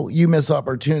stall, you miss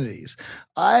opportunities.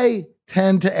 I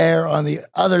tend to err on the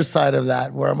other side of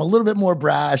that, where I'm a little bit more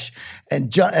brash and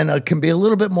can be a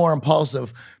little bit more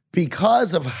impulsive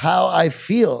because of how I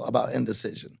feel about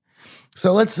indecision.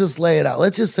 So let's just lay it out.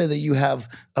 Let's just say that you have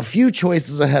a few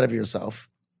choices ahead of yourself.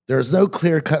 There's no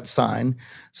clear-cut sign.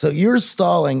 So you're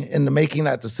stalling into making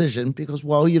that decision because,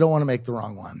 well, you don't want to make the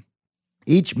wrong one.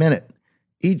 Each minute,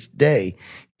 each day,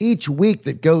 each week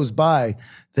that goes by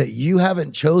that you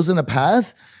haven't chosen a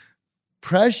path,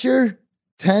 pressure,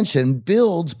 tension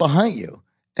builds behind you.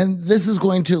 And this is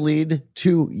going to lead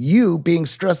to you being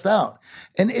stressed out.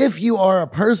 And if you are a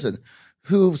person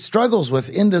who struggles with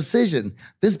indecision,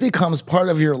 this becomes part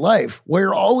of your life where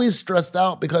you're always stressed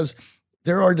out because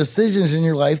there are decisions in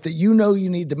your life that you know you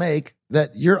need to make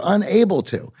that you're unable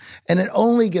to. And it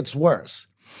only gets worse.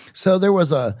 So there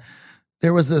was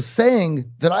this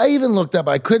saying that I even looked up.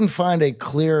 I couldn't find a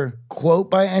clear quote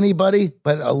by anybody,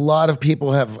 but a lot of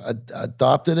people have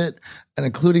adopted it, and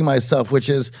including myself, which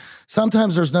is,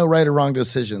 sometimes there's no right or wrong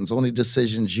decisions, only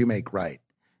decisions you make right.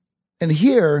 And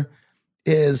here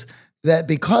is that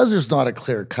because there's not a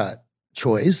clear-cut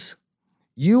choice,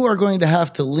 you are going to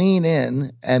have to lean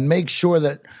in and make sure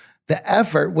that the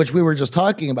effort, which we were just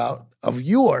talking about, of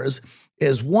yours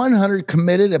is 100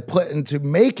 committed and put into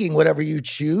making whatever you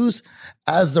choose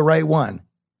as the right one.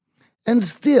 And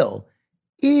still,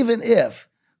 even if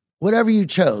whatever you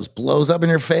chose blows up in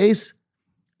your face,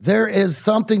 there is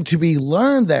something to be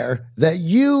learned there that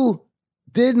you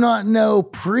did not know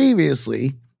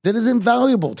previously that is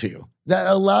invaluable to you, that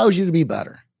allows you to be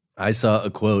better. I saw a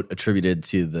quote attributed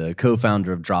to the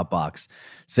co-founder of Dropbox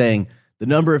saying, the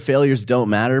number of failures don't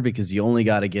matter because you only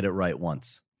got to get it right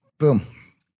once. Boom.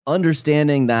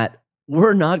 Understanding that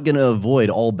we're not going to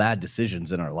avoid all bad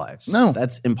decisions in our lives. No.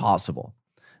 That's impossible.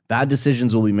 Bad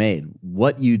decisions will be made.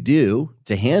 What you do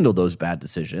to handle those bad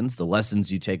decisions, the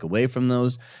lessons you take away from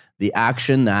those, the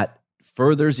action that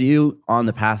furthers you on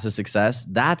the path to success,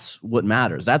 that's what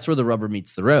matters. That's where the rubber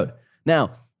meets the road.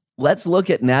 Now, let's look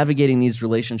at navigating these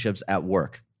relationships at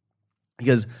work.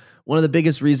 Because one of the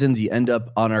biggest reasons you end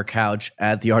up on our couch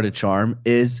at The Art of Charm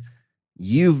is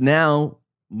you've now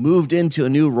moved into a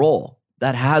new role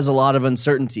that has a lot of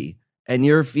uncertainty, and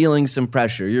you're feeling some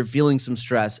pressure, you're feeling some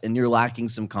stress, and you're lacking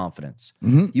some confidence.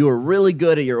 Mm-hmm. You were really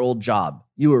good at your old job.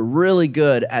 You were really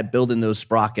good at building those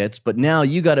sprockets, but now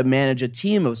you got to manage a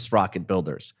team of sprocket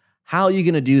builders. How are you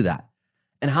going to do that?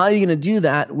 And how are you going to do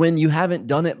that when you haven't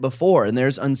done it before and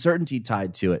there's uncertainty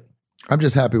tied to it? I'm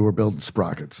just happy we're building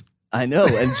sprockets. I know.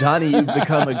 And Johnny, you've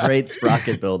become a great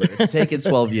sprocket builder. It's taken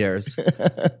 12 years,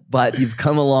 but you've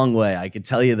come a long way. I can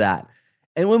tell you that.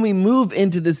 And when we move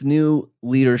into this new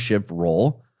leadership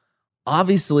role,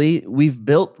 obviously we've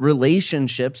built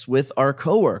relationships with our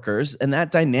coworkers, and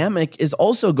that dynamic is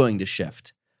also going to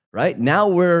shift, right? Now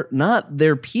we're not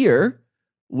their peer,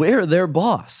 we're their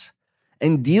boss.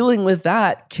 And dealing with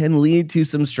that can lead to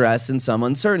some stress and some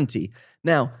uncertainty.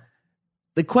 Now,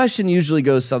 the question usually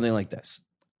goes something like this.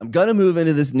 I'm going to move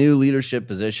into this new leadership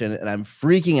position and I'm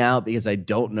freaking out because I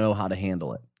don't know how to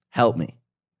handle it. Help me.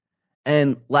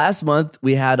 And last month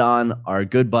we had on our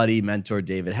good buddy, mentor,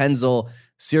 David Hensel,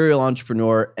 serial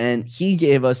entrepreneur, and he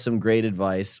gave us some great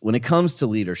advice when it comes to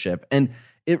leadership. And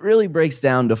it really breaks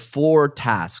down to 4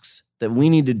 tasks that we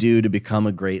need to do to become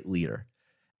a great leader.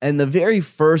 And the very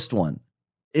first one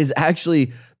is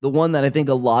actually the one that I think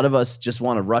a lot of us just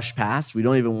want to rush past. We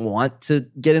don't even want to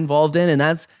get involved in, and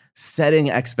that's setting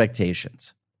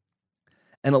expectations.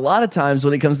 And a lot of times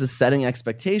when it comes to setting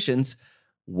expectations,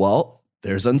 well,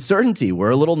 there's uncertainty.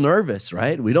 We're a little nervous,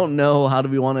 right? We don't know, how do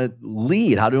we want to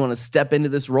lead? How do we want to step into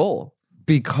this role?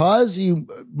 Because you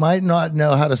might not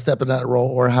know how to step in that role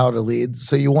or how to lead,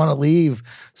 so you want to leave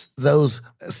those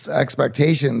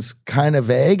expectations kind of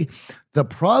vague. The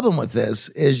problem with this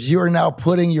is you're now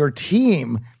putting your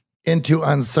team into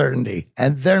uncertainty,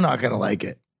 and they're not going to like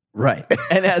it. Right.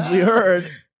 And as we heard,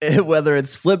 whether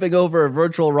it's flipping over a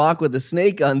virtual rock with a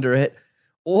snake under it,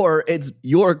 or it's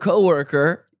your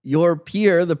coworker, your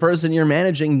peer, the person you're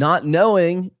managing, not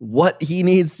knowing what he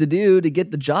needs to do to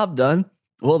get the job done,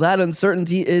 well, that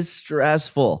uncertainty is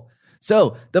stressful.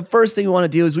 So the first thing we want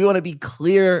to do is we want to be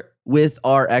clear with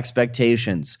our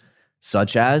expectations,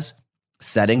 such as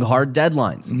setting hard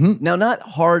deadlines. Mm-hmm. Now, not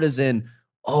hard as in,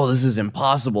 oh, this is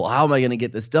impossible. How am I going to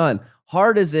get this done?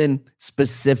 Hard as in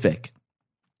specific.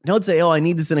 Don't say, oh, I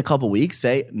need this in a couple weeks.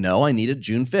 Say, no, I need it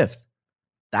June 5th.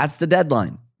 That's the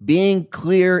deadline. Being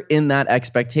clear in that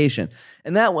expectation.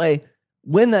 And that way,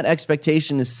 when that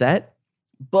expectation is set,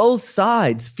 both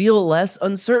sides feel less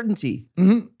uncertainty.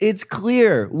 Mm-hmm. It's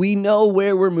clear. We know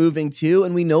where we're moving to,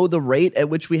 and we know the rate at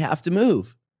which we have to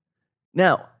move.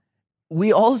 Now,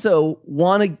 we also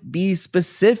want to be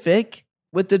specific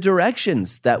with the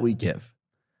directions that we give,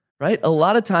 right? A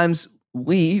lot of times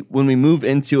when we move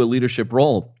into a leadership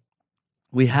role,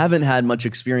 we haven't had much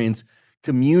experience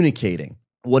communicating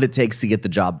what it takes to get the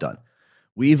job done.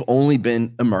 We've only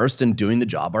been immersed in doing the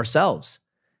job ourselves.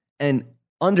 And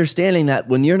understanding that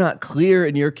when you're not clear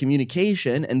in your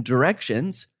communication and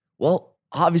directions, well,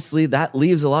 obviously that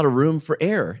leaves a lot of room for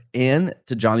error. And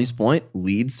to Johnny's point,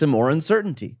 leads to more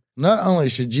uncertainty. Not only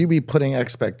should you be putting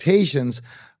expectations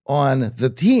on the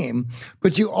team,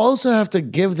 but you also have to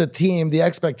give the team the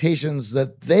expectations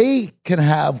that they can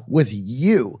have with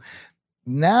you.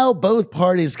 Now both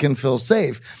parties can feel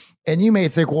safe. And you may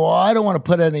think, well, I don't want to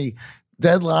put any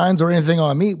deadlines or anything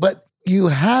on me, but you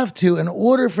have to in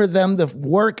order for them to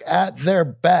work at their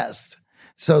best.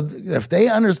 So if they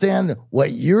understand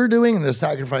what you're doing and the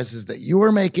sacrifices that you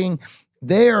are making,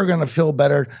 they are going to feel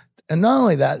better. And not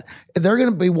only that, they're going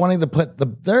to be wanting to put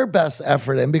their best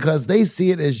effort in because they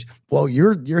see it as, well,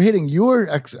 you're hitting your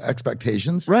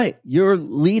expectations. Right. You're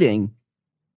leading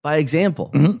by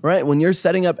example, right? When you're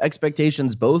setting up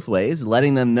expectations both ways,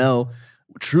 letting them know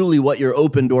truly what your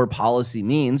open door policy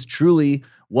means, truly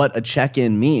what a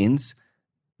check-in means,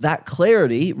 that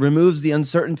clarity removes the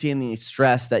uncertainty and the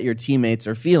stress that your teammates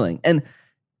are feeling. And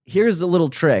here's a little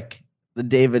trick that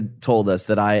David told us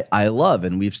that I love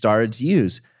and we've started to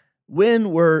use.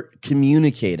 When we're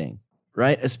communicating,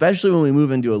 right, especially when we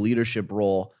move into a leadership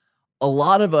role, a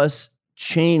lot of us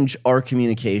change our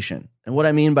communication. And what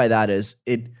I mean by that is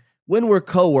when we're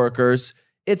coworkers,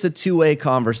 it's a two-way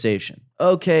conversation.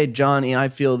 Okay, Johnny, I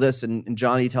feel this, and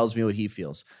Johnny tells me what he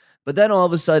feels. But then all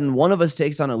of a sudden, one of us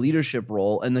takes on a leadership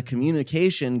role, and the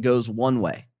communication goes one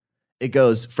way. It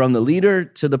goes from the leader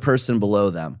to the person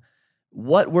below them.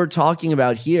 What we're talking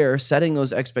about here, setting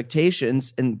those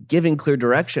expectations and giving clear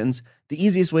directions, the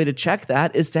easiest way to check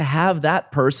that is to have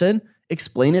that person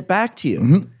explain it back to you.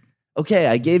 Mm-hmm. Okay,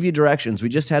 I gave you directions. We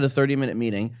just had a 30-minute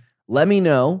meeting. Let me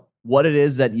know what it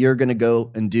is that you're going to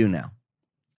go and do now.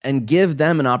 And give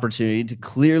them an opportunity to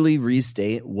clearly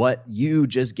restate what you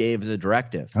just gave as a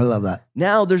directive. I love that.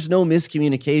 Now there's no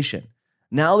miscommunication.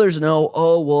 Now there's no,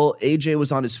 oh, well, AJ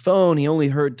was on his phone. He only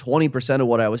heard 20% of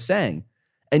what I was saying.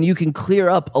 And you can clear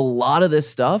up a lot of this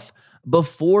stuff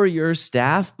before your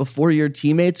staff, before your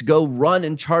teammates go run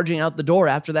and charging out the door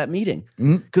after that meeting.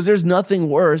 Because there's nothing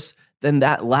worse than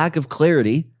that lack of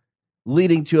clarity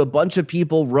leading to a bunch of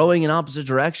people rowing in opposite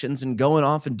directions and going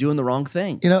off and doing the wrong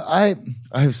thing. You know,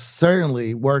 I've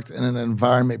certainly worked in an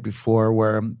environment before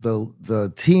where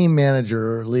the team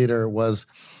manager or leader was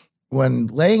when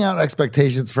laying out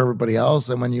expectations for everybody else,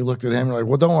 and when you looked at him, you're like,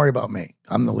 well, don't worry about me.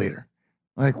 I'm the leader.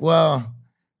 Like, well,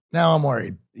 now I'm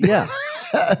worried. Yeah.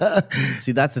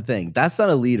 See, that's the thing. That's not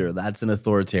a leader. That's an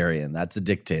authoritarian. That's a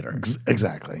dictator.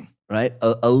 Exactly. Right?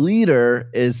 A leader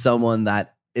is someone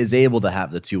that is able to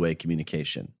have the two-way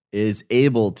communication, is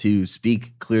able to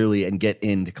speak clearly and get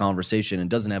into conversation and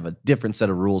doesn't have a different set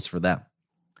of rules for them.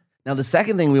 Now, the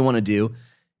second thing we want to do,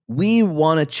 we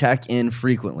want to check in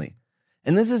frequently.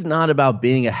 And this is not about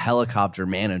being a helicopter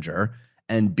manager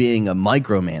and being a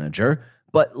micromanager,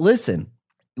 but listen,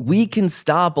 we can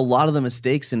stop a lot of the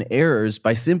mistakes and errors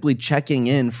by simply checking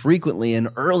in frequently and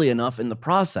early enough in the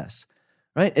process.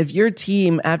 Right? If your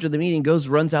team after the meeting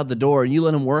runs out the door and you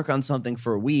let them work on something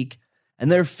for a week and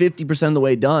they're 50% of the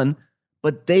way done,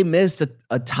 but they missed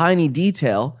a tiny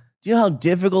detail, do you know how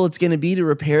difficult it's going to be to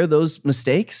repair those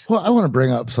mistakes? Well, I want to bring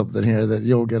up something here that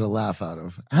you'll get a laugh out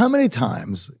of. How many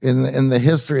times in the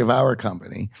history of our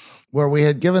company where we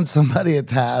had given somebody a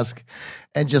task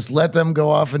and just let them go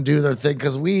off and do their thing?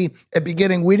 Because at the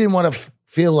beginning, we didn't want to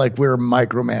feel like we were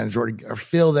micromanaged or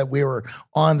feel that we were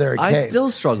on their case. I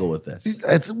still struggle with this.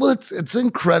 It's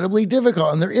incredibly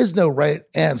difficult, and there is no right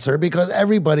answer because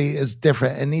everybody is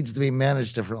different and needs to be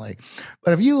managed differently.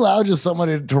 But if you allow just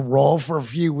somebody to roll for a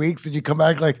few weeks and you come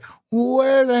back like,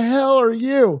 where the hell are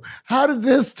you? How did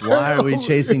this turn? Why are we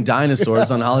chasing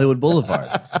dinosaurs on Hollywood Boulevard?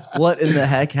 What in the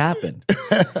heck happened?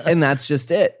 And that's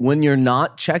just it. When you're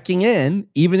not checking in,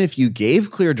 even if you gave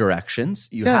clear directions,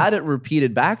 you had it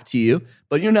repeated back to you,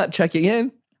 but you're not checking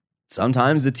in,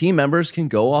 sometimes the team members can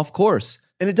go off course.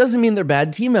 And it doesn't mean they're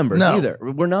bad team members either.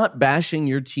 We're not bashing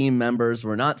your team members.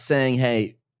 We're not saying,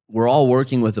 hey, we're all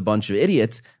working with a bunch of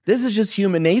idiots. This is just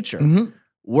human nature. Mm-hmm.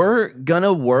 we're going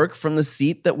to work from the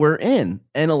seat that we're in.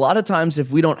 And a lot of times,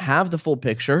 if we don't have the full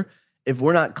picture, if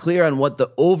we're not clear on what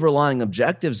the overlying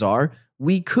objectives are,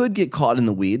 we could get caught in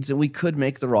the weeds and we could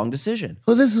make the wrong decision.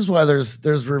 Well, this is why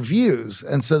there's reviews.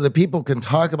 And so that people can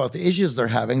talk about the issues they're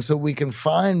having so we can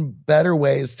find better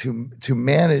ways to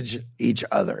manage each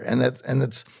other. And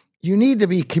it's you need to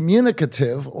be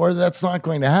communicative or that's not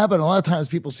going to happen. A lot of times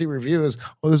people see reviews,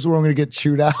 this is where I'm going to get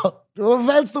chewed out. Well, if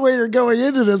that's the way you're going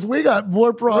into this, we got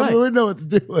more problems than we know what to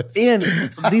do with. And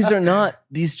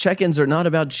these check-ins are not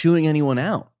about chewing anyone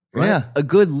out. Right? Yeah. A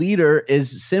good leader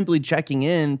is simply checking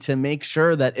in to make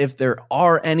sure that if there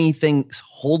are anything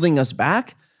holding us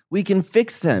back, we can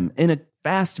fix them in a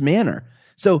fast manner.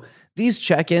 So these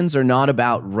check-ins are not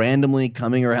about randomly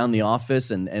coming around the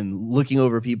office and looking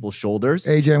over people's shoulders.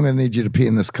 AJ, I'm going to need you to pee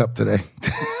in this cup today.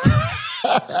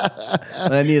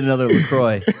 I need another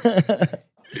LaCroix.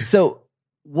 So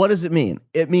what does it mean?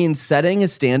 It means setting a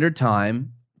standard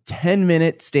time,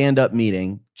 10-minute stand-up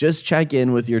meeting. Just check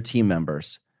in with your team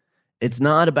members. It's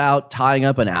not about tying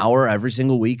up an hour every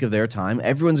single week of their time.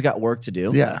 Everyone's got work to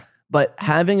do. Yeah. But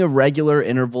having a regular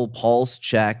interval pulse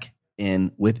check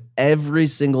in with every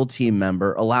single team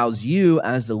member allows you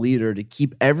as the leader to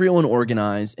keep everyone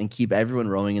organized and keep everyone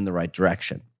rowing in the right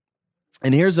direction.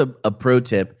 And here's a pro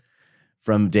tip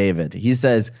from David. He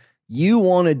says, you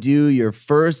want to do your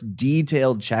first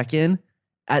detailed check-in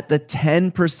at the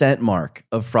 10% mark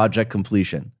of project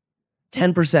completion.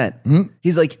 10%. Mm-hmm.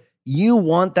 He's like, you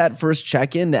want that first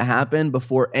check-in to happen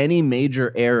before any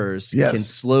major errors can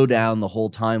slow down the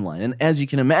whole timeline. And as you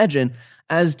can imagine,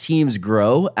 as teams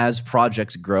grow, as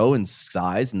projects grow in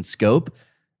size and scope,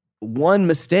 one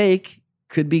mistake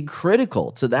could be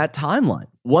critical to that timeline.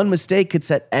 One mistake could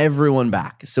set everyone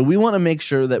back. So we want to make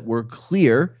sure that we're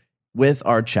clear with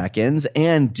our check-ins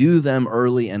and do them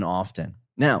early and often.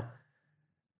 Now,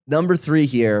 number 3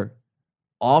 here,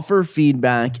 offer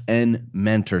feedback and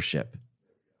mentorship.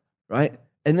 Right?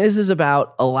 And this is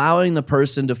about allowing the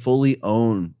person to fully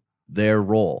own their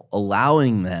role,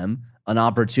 allowing them an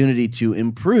opportunity to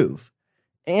improve.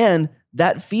 And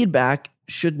that feedback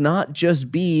should not just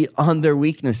be on their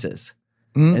weaknesses.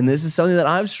 Mm-hmm. And this is something that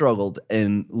I've struggled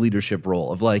in leadership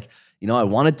role of like, I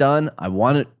want it done. I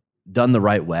want it done the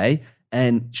right way.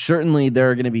 And certainly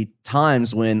there are going to be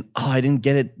times when, I didn't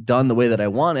get it done the way that I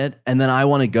wanted. And then I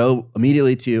want to go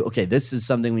immediately to, okay, this is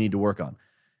something we need to work on.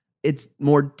 It's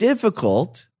more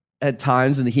difficult at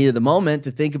times in the heat of the moment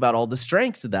to think about all the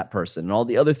strengths of that person and all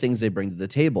the other things they bring to the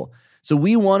table. So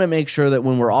we want to make sure that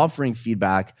when we're offering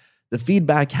feedback, the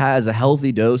feedback has a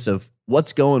healthy dose of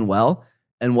what's going well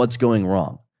and what's going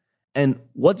wrong. And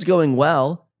what's going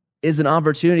well is an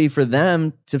opportunity for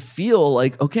them to feel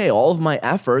like, okay, all of my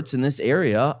efforts in this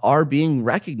area are being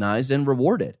recognized and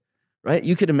rewarded, right?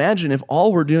 You could imagine if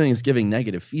all we're doing is giving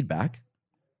negative feedback,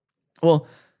 well,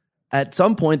 at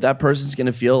some point, that person's going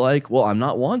to feel like, well, I'm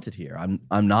not wanted here.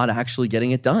 I'm not actually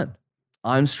getting it done.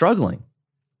 I'm struggling.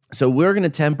 So we're going to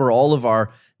temper all of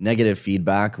our negative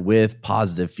feedback with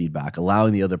positive feedback,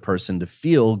 allowing the other person to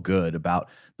feel good about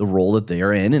the role that they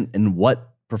are in and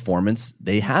what performance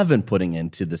they have been putting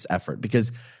into this effort.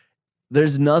 Because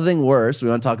there's nothing worse, we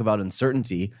want to talk about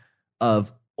uncertainty,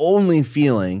 of only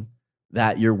feeling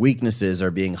that your weaknesses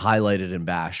are being highlighted and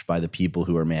bashed by the people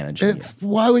who are managing you.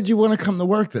 Why would you want to come to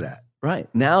work to that? Right.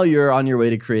 Now you're on your way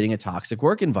to creating a toxic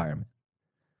work environment.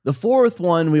 The 4th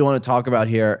one we want to talk about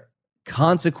here,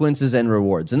 consequences and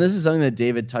rewards. And this is something that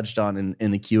David touched on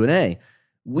in the Q&A.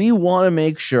 We want to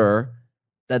make sure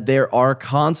that there are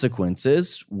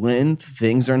consequences when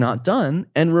things are not done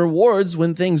and rewards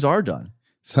when things are done.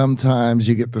 Sometimes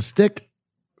you get the stick,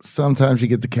 sometimes you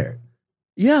get the carrot.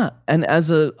 Yeah. And as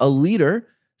a leader,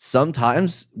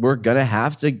 sometimes we're going to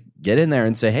have to get in there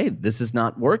and say, hey, this is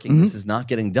not working. Mm-hmm. This is not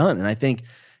getting done. And I think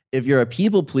if you're a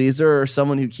people pleaser or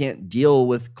someone who can't deal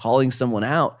with calling someone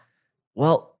out,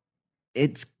 well,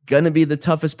 it's going to be the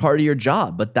toughest part of your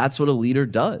job, but that's what a leader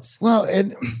does. Well,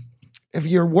 and if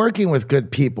you're working with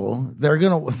good people, they're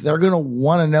going to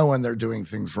want to know when they're doing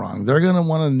things wrong. They're going to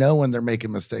want to know when they're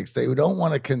making mistakes. They don't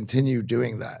want to continue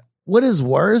doing that. What is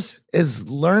worse is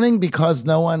learning because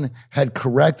no one had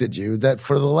corrected you that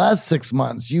for the last 6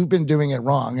 months, you've been doing it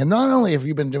wrong. And not only have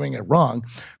you been doing it wrong,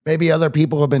 maybe other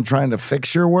people have been trying to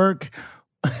fix your work,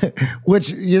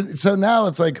 so now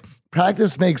it's like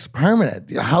practice makes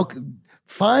permanent.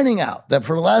 Finding out that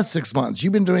for the last 6 months,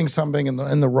 you've been doing something in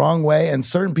the wrong way and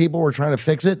certain people were trying to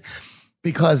fix it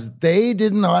because they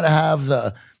did not have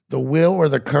the the will or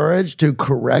the courage to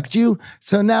correct you.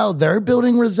 So now they're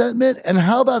building resentment. And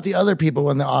how about the other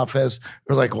people in the office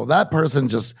who are like, well, that person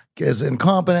just is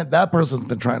incompetent. That person's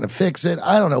been trying to fix it.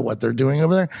 I don't know what they're doing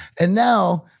over there. And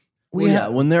now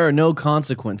when there are no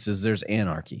consequences, there's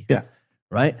anarchy. Yeah.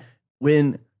 Right?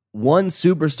 When one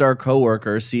superstar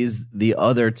coworker sees the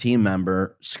other team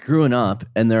member screwing up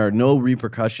and there are no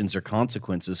repercussions or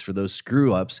consequences for those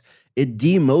screw ups, it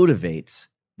demotivates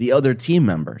the other team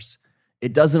members.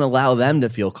 It doesn't allow them to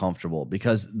feel comfortable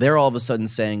because they're all of a sudden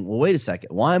saying, well, wait a second,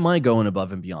 why am I going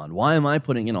above and beyond? Why am I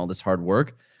putting in all this hard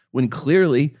work when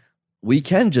clearly we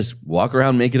can just walk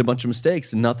around making a bunch of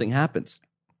mistakes and nothing happens?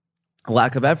 A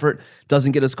lack of effort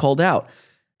doesn't get us called out.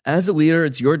 As a leader,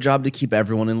 it's your job to keep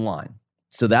everyone in line.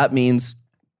 So that means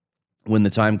when the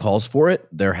time calls for it,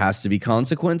 there has to be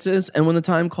consequences. And when the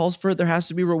time calls for it, there has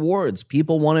to be rewards.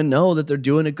 People want to know that they're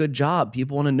doing a good job.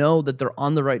 People want to know that they're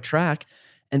on the right track.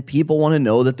 And people want to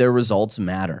know that their results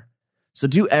matter. So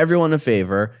do everyone a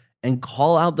favor and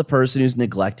call out the person who's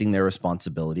neglecting their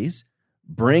responsibilities.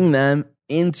 Bring them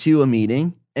into a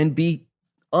meeting and be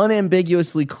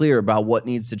unambiguously clear about what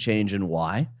needs to change and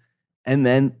why. And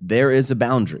then there is a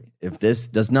boundary. If this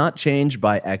does not change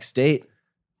by X date,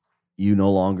 you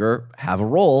no longer have a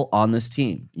role on this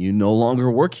team. You no longer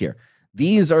work here.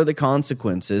 These are the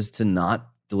consequences to not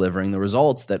delivering the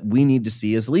results that we need to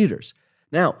see as leaders.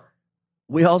 Now,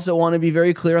 we also want to be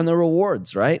very clear on the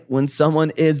rewards, right? When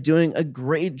someone is doing a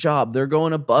great job, they're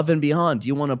going above and beyond.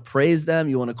 You want to praise them.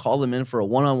 You want to call them in for a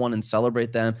one-on-one and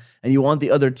celebrate them. And you want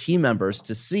the other team members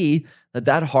to see that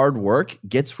that hard work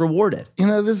gets rewarded. You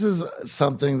know, this is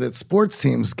something that sports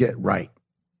teams get right.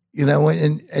 You know,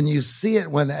 and you see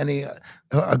it when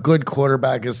a good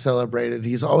quarterback is celebrated.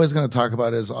 He's always going to talk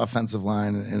about his offensive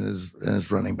line and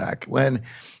his running back. When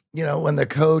the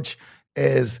coach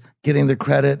is getting the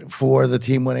credit for the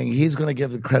team winning, he's going to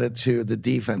give the credit to the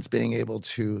defense being able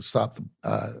to stop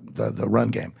the run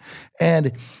game.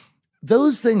 And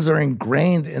those things are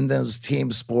ingrained in those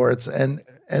team sports, and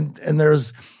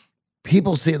there's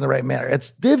people see it in the right manner.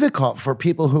 It's difficult for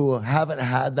people who haven't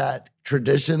had that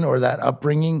tradition or that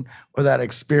upbringing or that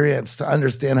experience to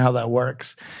understand how that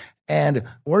works. And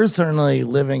we're certainly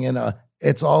living in a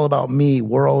it's all about me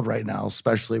world right now,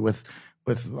 especially with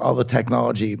all the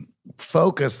technology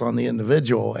focused on the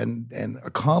individual and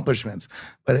accomplishments.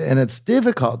 And it's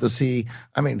difficult to see.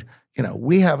 I mean,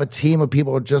 we have a team of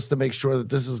people just to make sure that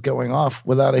this is going off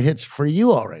without a hitch for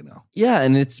you all right now. Yeah,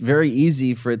 and it's very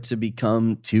easy for it to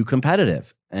become too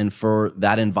competitive and for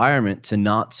that environment to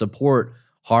not support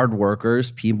hard workers,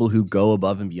 people who go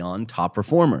above and beyond, top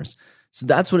performers. So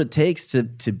that's what it takes to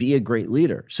be a great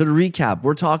leader. So to recap,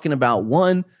 we're talking about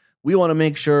 1, we want to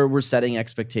make sure we're setting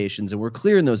expectations and we're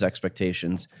clear in those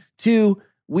expectations. 2,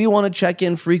 we want to check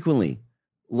in frequently,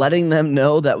 letting them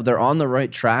know that they're on the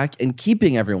right track and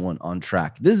keeping everyone on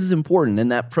track. This is important.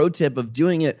 And that pro tip of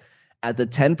doing it at the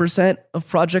 10% of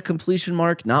project completion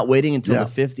mark, not waiting until the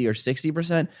 50 or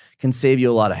 60%, can save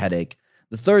you a lot of headache.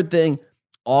 The third thing,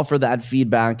 offer that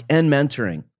feedback and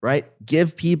mentoring, right?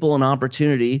 Give people an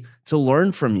opportunity to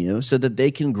learn from you so that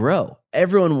they can grow.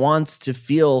 Everyone wants to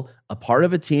feel a part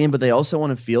of a team, but they also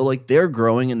want to feel like they're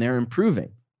growing and they're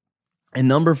improving. And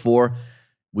number 4,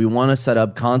 we want to set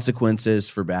up consequences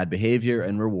for bad behavior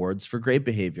and rewards for great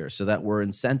behavior so that we're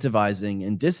incentivizing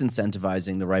and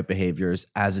disincentivizing the right behaviors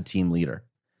as a team leader.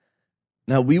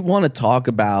 Now, we want to talk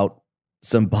about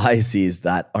some biases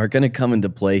that are going to come into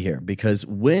play here, because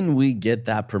when we get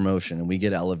that promotion and we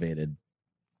get elevated,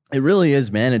 it really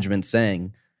is management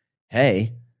saying,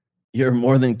 hey, you're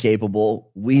more than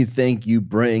capable. We think you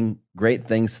bring great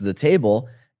things to the table.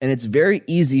 And it's very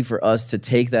easy for us to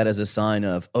take that as a sign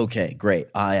of, okay, great.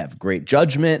 I have great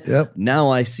judgment. Yep. Now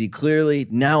I see clearly.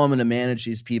 Now I'm going to manage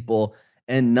these people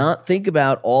and not think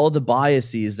about all the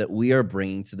biases that we are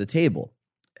bringing to the table.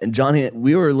 And Johnny,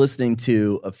 we were listening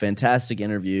to a fantastic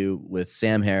interview with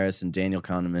Sam Harris and Daniel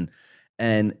Kahneman,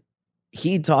 and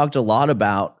he talked a lot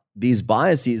about these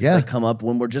biases that come up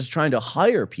when we're just trying to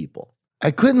hire people. I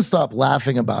couldn't stop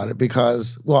laughing about it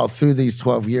because, well, through these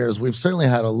 12 years, we've certainly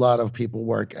had a lot of people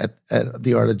work at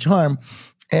The Art of Charm.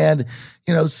 And,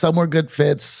 some were good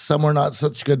fits, some were not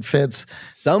such good fits.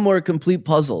 Some were complete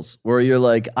puzzles where you're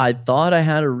like, I thought I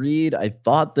had a read. I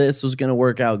thought this was going to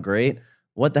work out great.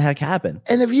 What the heck happened?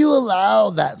 And if you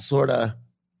allow that sort of,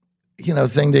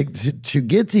 thing to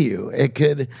get to you, it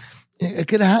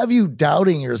could have you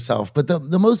doubting yourself. But the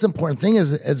most important thing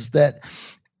is that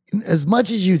as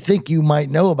much as you think you might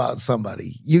know about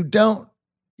somebody, you don't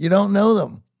know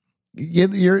them.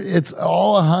 It's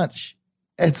all a hunch.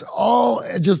 It's all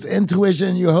just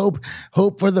intuition. You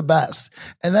hope for the best.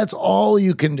 And that's all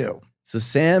you can do. So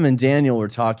Sam and Daniel were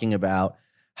talking about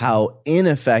how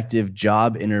ineffective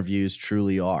job interviews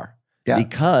truly are. Yeah.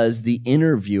 Because the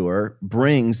interviewer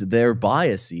brings their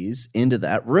biases into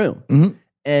that room. Mhm.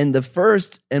 And the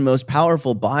first and most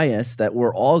powerful bias that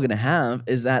we're all going to have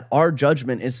is that our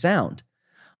judgment is sound.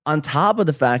 On top of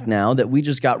the fact now that we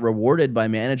just got rewarded by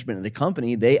management of the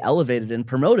company, they elevated and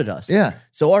promoted us. Yeah.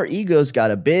 So our egos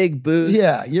got a big boost.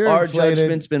 Yeah, you're our inflated.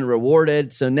 judgment's been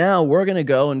rewarded. So now we're going to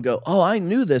go, oh, I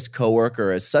knew this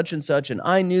coworker as such and such, and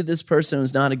I knew this person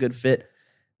was not a good fit.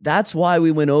 That's why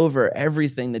we went over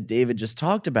everything that David just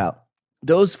talked about.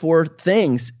 Those 4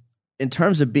 things, in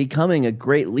terms of becoming a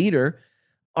great leader,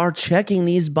 are checking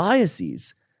these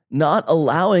biases, not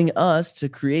allowing us to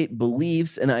create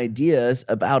beliefs and ideas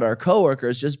about our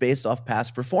coworkers just based off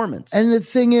past performance. And the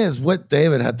thing is, what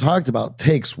David had talked about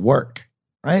takes work,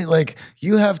 right? Like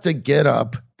you have to get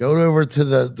up, go over to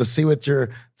the see what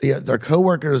their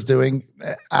coworker is doing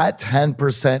at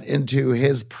 10% into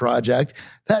his project.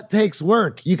 That takes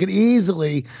work. You could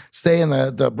easily stay in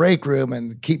the break room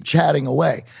and keep chatting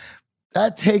away.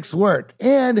 That takes work.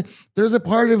 And there's a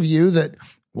part of you that,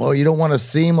 well, you don't want to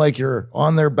seem like you're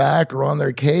on their back or on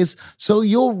their case. So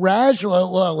you'll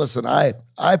rationalize, well, listen, I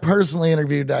personally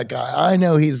interviewed that guy. I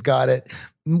know he's got it.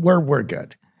 We're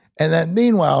good. And then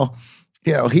meanwhile,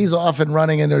 he's off and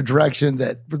running in a direction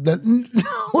that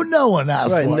no one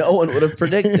asked for. No one would have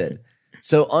predicted.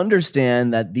 So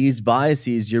understand that these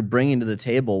biases you're bringing to the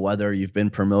table, whether you've been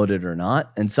promoted or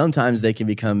not, and sometimes they can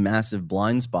become massive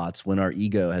blind spots when our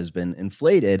ego has been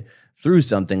inflated through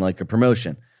something like a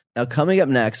promotion. Now, coming up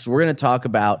next, we're going to talk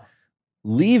about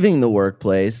leaving the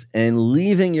workplace and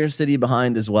leaving your city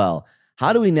behind as well.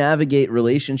 How do we navigate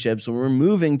relationships when we're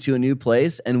moving to a new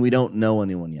place and we don't know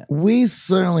anyone yet? We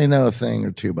certainly know a thing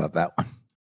or two about that one.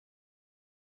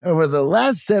 Over the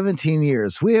last 17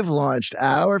 years, we have launched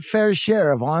our fair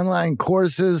share of online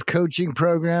courses, coaching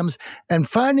programs, and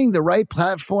finding the right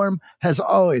platform has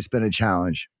always been a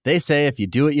challenge. They say if you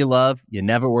do what you love, you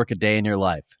never work a day in your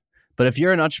life. But if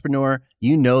you're an entrepreneur,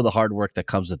 you know the hard work that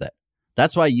comes with it.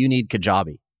 That's why you need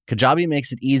Kajabi. Kajabi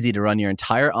makes it easy to run your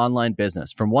entire online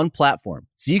business from one platform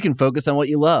so you can focus on what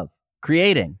you love,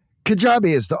 creating.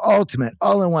 Kajabi is the ultimate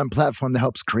all-in-one platform that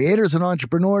helps creators and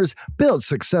entrepreneurs build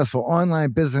successful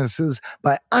online businesses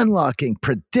by unlocking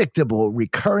predictable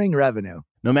recurring revenue.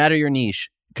 No matter your niche,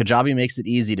 Kajabi makes it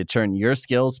easy to turn your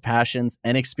skills, passions,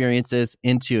 and experiences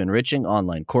into enriching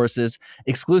online courses,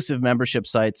 exclusive membership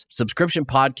sites, subscription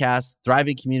podcasts,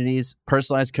 thriving communities,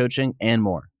 personalized coaching, and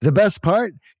more. The best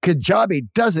part? Kajabi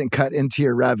doesn't cut into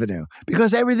your revenue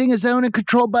because everything is owned and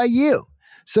controlled by you.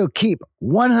 So keep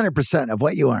 100% of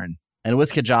what you earn. And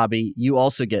with Kajabi, you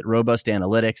also get robust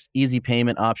analytics, easy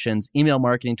payment options, email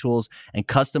marketing tools, and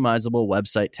customizable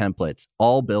website templates,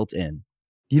 all built in.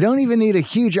 You don't even need a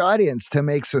huge audience to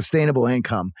make sustainable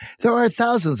income. There are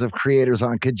thousands of creators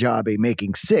on Kajabi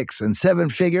making 6 and 7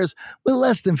 figures with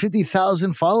less than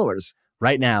 50,000 followers.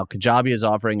 Right now, Kajabi is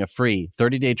offering a free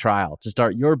 30-day trial to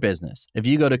start your business if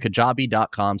you go to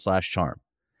kajabi.com/charm.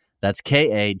 That's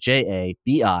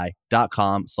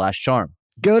KAJABI.com/charm.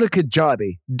 Go to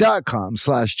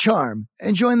kajabi.com/charm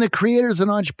and join the creators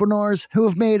and entrepreneurs who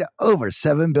have made over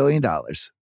 $7 billion.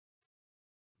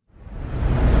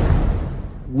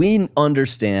 We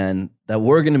understand that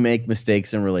we're going to make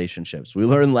mistakes in relationships. We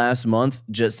learned last month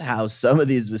just how some of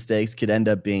these mistakes could end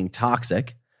up being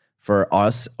toxic for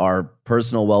us, our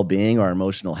personal well-being, our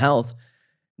emotional health.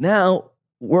 Now,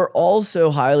 we're also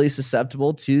highly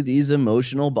susceptible to these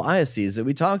emotional biases that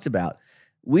we talked about.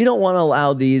 We don't want to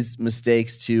allow these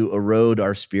mistakes to erode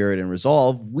our spirit and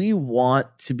resolve. We want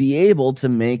to be able to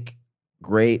make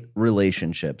great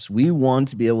relationships. We want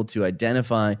to be able to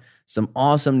identify some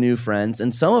awesome new friends.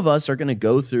 And some of us are going to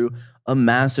go through a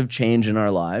massive change in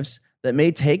our lives that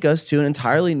may take us to an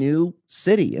entirely new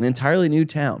city, an entirely new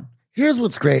town. Here's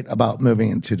what's great about moving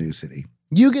into a new city.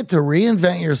 You get to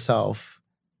reinvent yourself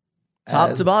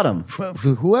Top to bottom.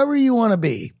 Whoever you want to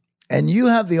be. And you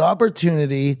have the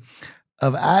opportunity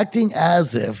of acting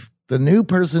as if the new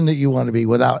person that you want to be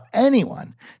without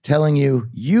anyone telling you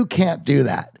you can't do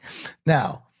that.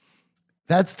 Now,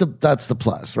 that's the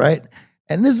plus, right?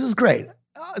 And this is great.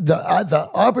 The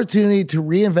opportunity to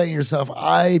reinvent yourself,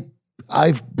 I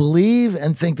believe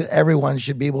and think that everyone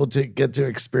should be able to get to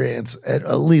experience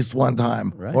at least one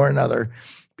time or another,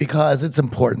 because it's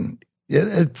important.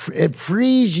 It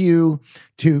frees you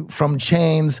from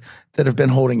chains that have been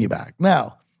holding you back.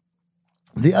 Now,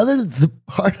 the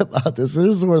part about this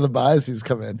is where the biases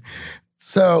come in.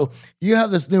 So you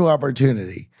have this new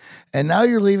opportunity, and now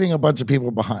you're leaving a bunch of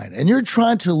people behind, and you're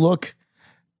trying to look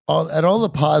at all the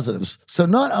positives. So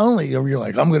not only you're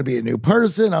like, I'm going to be a new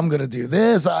person, I'm going to do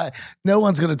this. No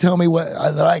one's going to tell me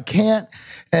that I can't.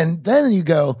 And then you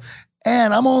go,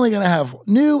 and I'm only going to have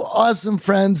new awesome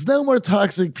friends, no more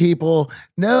toxic people.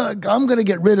 No, I'm going to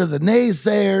get rid of the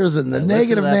naysayers and the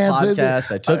negative Nancy's.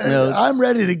 I took notes. I'm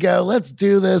ready to go. Let's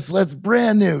do this. Let's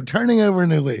brand new, turning over a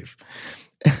new leaf.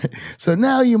 So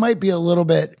now you might be a little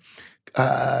bit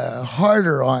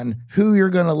harder on who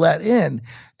you're going to let in.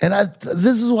 And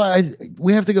this is why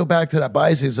we have to go back to that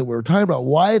biases that we were talking about,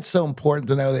 why it's so important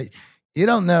to know that you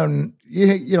don't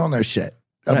know shit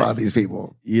about these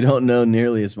people. You don't know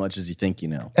nearly as much as you think you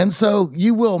know. And so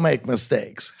you will make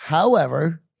mistakes.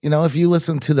 However, if you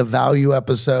listen to the value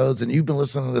episodes and you've been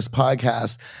listening to this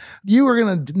podcast, you are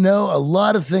going to know a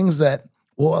lot of things that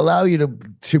will allow you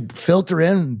to filter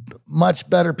in much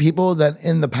better people than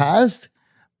in the past.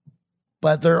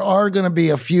 But there are going to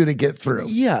be a few to get through.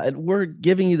 Yeah, and we're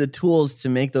giving you the tools to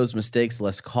make those mistakes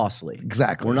less costly.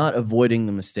 Exactly. We're not avoiding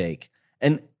the mistake.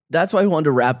 And that's why we wanted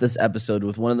to wrap this episode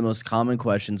with one of the most common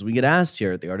questions we get asked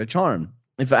here at The Art of Charm.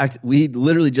 In fact, we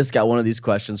literally just got one of these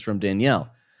questions from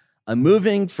Danielle. I'm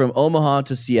moving from Omaha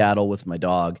to Seattle with my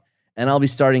dog, and I'll be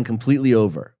starting completely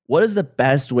over. What is the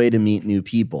best way to meet new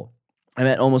people? I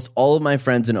met almost all of my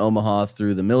friends in Omaha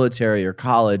through the military or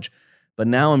college, but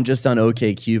now I'm just on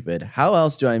OkCupid. How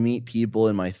else do I meet people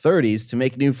in my 30s to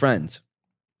make new friends?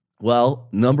 Well,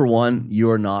 number one,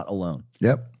 you are not alone.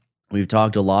 Yep. We've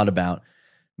talked a lot about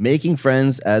making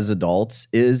friends as adults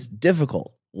is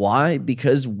difficult. Why?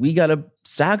 Because we got to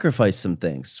sacrifice some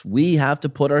things. We have to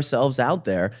put ourselves out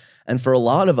there. And for a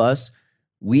lot of us,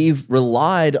 we've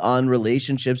relied on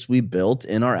relationships we built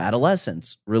in our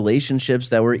adolescence, relationships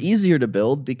that were easier to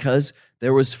build because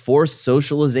there was forced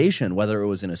socialization, whether it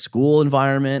was in a school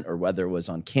environment or whether it was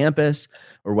on campus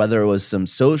or whether it was some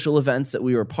social events that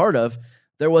we were part of.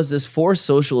 There was this forced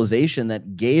socialization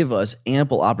that gave us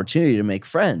ample opportunity to make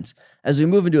friends. As we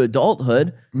move into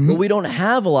adulthood, well, we don't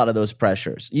have a lot of those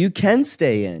pressures. You can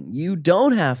stay in. You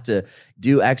don't have to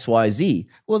do X, Y, Z.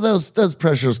 Well, those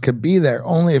pressures could be there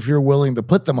only if you're willing to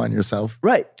put them on yourself.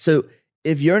 Right. So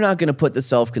if you're not going to put the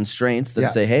self-constraints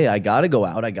that say, hey, I got to go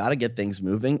out, I got to get things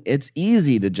moving, it's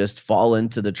easy to just fall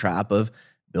into the trap of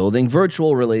building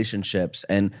virtual relationships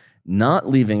and not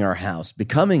leaving our house,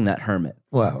 becoming that hermit.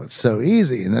 Well, it's so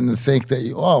easy. And then to think that,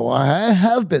 I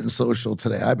have been social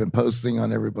today. I've been posting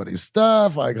on everybody's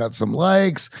stuff. I got some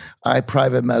likes. I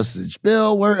private message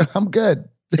Bill. I'm good.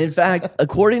 In fact,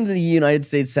 according to the United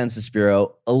States Census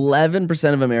Bureau,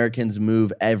 11% of Americans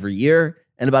move every year,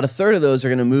 and about a third of those are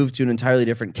going to move to an entirely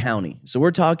different county. So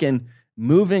we're talking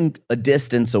moving a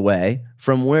distance away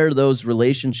from where those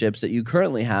relationships that you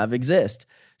currently have exist.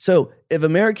 So if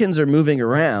Americans are moving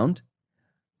around,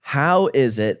 how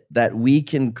is it that we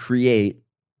can create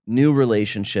new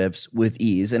relationships with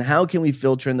ease? And how can we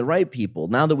filter in the right people?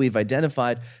 Now that we've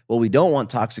identified, well, we don't want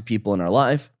toxic people in our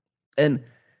life. And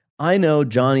I know,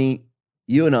 Johnny,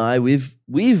 you and I, we've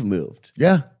moved.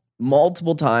 Yeah.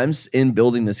 Multiple times in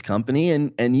building this company,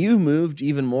 and you moved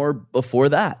even more before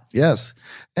that. Yes.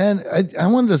 And I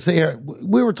wanted to say here,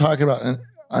 we were talking about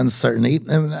uncertainty,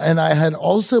 and I had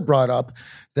also brought up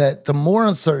that the more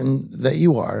uncertain that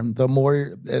you are, the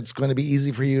more it's going to be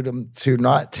easy for you to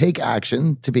not take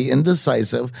action, to be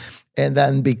indecisive. And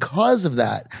then because of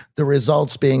that, the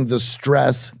results being the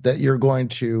stress that you're going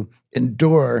to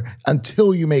endure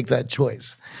until you make that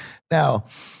choice. Now,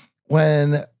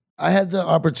 when I had the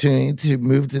opportunity to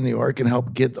move to New York and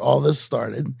help get all this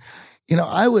started,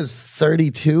 I was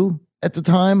 32 at the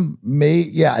time.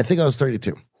 I think I was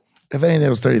 32. If anything, I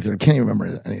was 33. I can't even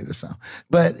remember any of this now.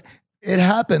 But it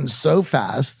happened so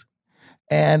fast.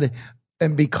 And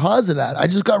because of that, I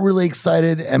just got really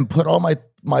excited and put all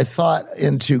my thought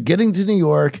into getting to New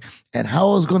York and how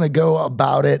I was going to go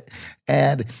about it.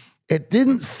 And it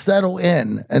didn't settle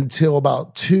in until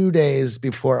about 2 days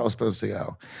before I was supposed to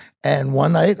go. And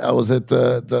one night I was at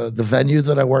the venue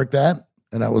that I worked at,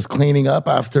 and I was cleaning up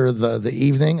after the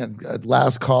evening at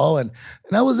last call, and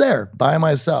I was there by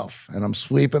myself, and I'm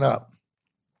sweeping up,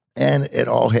 and it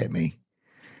all hit me.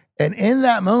 And in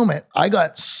that moment, I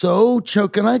got so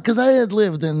choked, because I had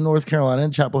lived in North Carolina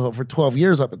in Chapel Hill for 12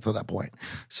 years up until that point.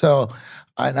 So,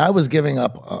 and I was giving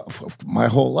up my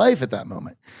whole life at that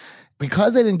moment.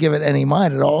 Because I didn't give it any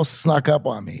mind, it all snuck up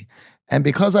on me. And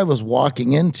because I was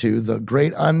walking into the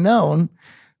great unknown,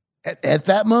 at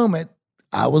that moment,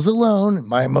 I was alone.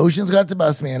 My emotions got the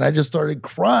best of me, and I just started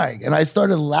crying. And I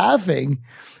started laughing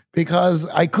because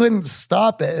I couldn't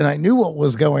stop it, and I knew what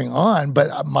was going on,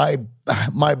 but my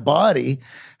my body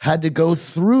had to go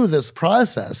through this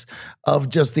process of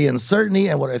just the uncertainty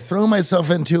and what I throw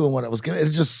myself into and what I was giving. It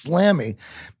just slammed me.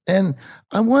 And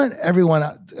I want everyone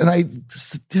out, and I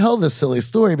tell this silly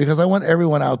story because I want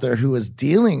everyone out there who is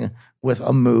dealing with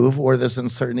a move or this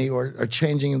uncertainty or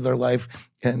changing their life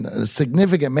in a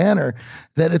significant manner,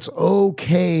 that it's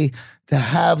okay to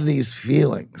have these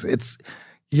feelings. It's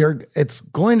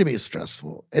going to be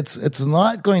stressful. It's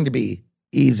not going to be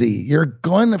easy. You're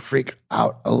going to freak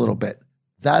out a little bit.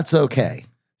 That's okay.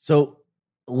 So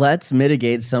let's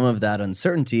mitigate some of that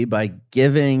uncertainty by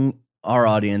giving our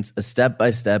audience a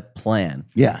step-by-step plan.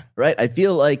 Yeah. Right? I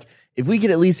feel like if we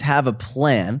could at least have a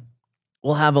plan,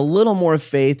 we'll have a little more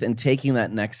faith in taking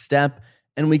that next step,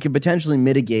 and we could potentially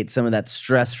mitigate some of that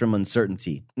stress from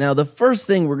uncertainty. Now, the first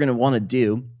thing we're going to want to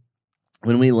do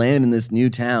when we land in this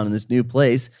new town, in this new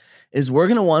place, is we're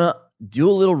going to want to do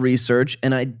a little research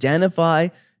and identify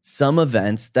some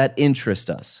events that interest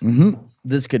us. Mm-hmm.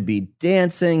 This could be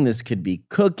dancing, this could be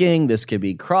cooking, this could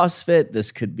be CrossFit,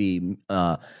 this could be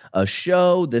a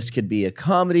show, this could be a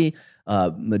comedy,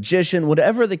 magician,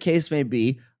 whatever the case may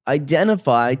be.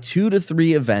 Identify 2 to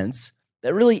 3 events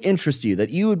that really interest you, that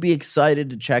you would be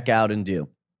excited to check out and do.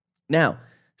 Now,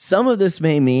 some of this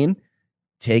may mean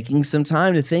taking some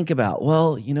time to think about,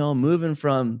 well, moving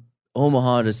from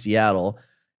Omaha to Seattle,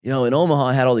 in Omaha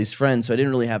I had all these friends, so I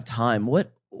didn't really have time.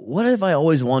 What have I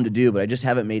always wanted to do, but I just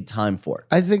haven't made time for it?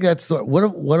 I think that's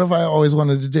what have I always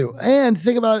wanted to do? And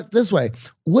think about it this way.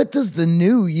 What does the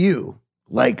new you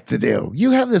like to do?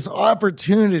 You have this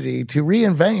opportunity to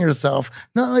reinvent yourself,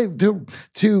 not like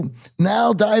to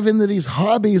now dive into these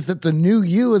hobbies that the new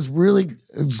you is going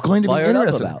to be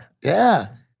interested about. Yeah.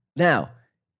 Now,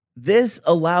 this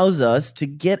allows us to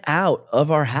get out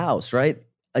of our house, right?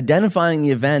 Identifying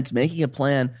the event, making a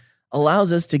plan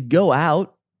allows us to go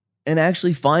out and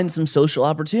actually find some social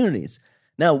opportunities.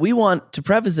 Now, we want to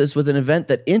preface this with an event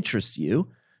that interests you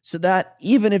so that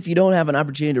even if you don't have an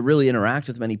opportunity to really interact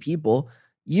with many people,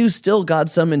 you still got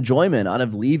some enjoyment out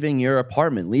of leaving your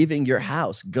apartment, leaving your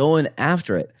house, going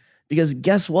after it. Because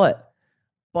guess what?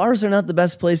 Bars are not the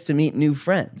best place to meet new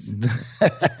friends.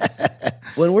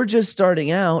 When we're just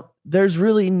starting out, there's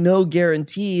really no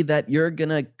guarantee that you're going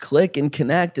to click and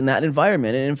connect in that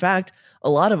environment. And in fact, a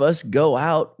lot of us go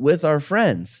out with our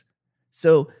friends.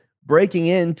 So breaking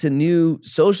into new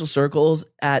social circles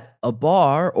at a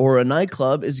bar or a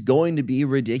nightclub is going to be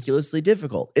ridiculously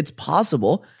difficult. It's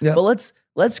possible, but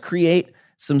let's create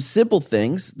some simple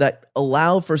things that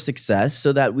allow for success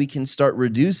so that we can start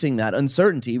reducing that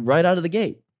uncertainty right out of the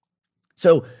gate.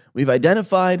 So we've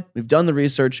identified, we've done the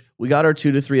research, we got our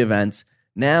 2 to 3 events.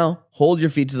 Now hold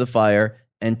your feet to the fire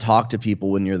and talk to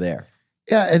people when you're there.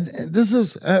 Yeah, and this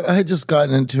is, I had just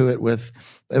gotten into it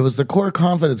it was the Core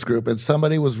Confidence Group, and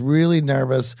somebody was really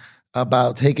nervous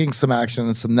about taking some action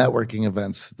in some networking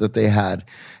events that they had.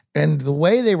 And the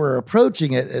way they were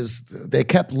approaching it is they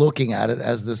kept looking at it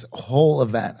as this whole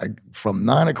event from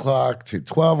 9 o'clock to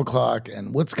 12 o'clock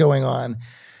and what's going on.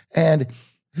 And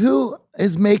who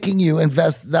is making you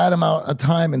invest that amount of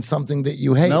time in something that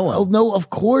you hate? No one. Oh, no, of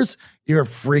course you're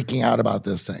freaking out about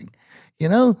this thing,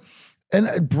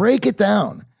 And break it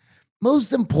down.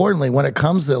 Most importantly, when it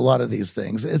comes to a lot of these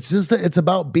things, it's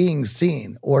about being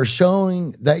seen or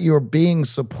showing that you're being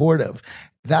supportive.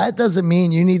 That doesn't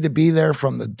mean you need to be there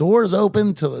from the doors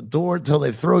open to the door till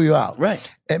they throw you out.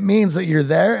 Right. It means that you're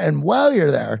there, and while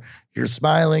you're there, you're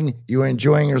smiling, you're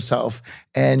enjoying yourself,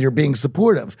 and you're being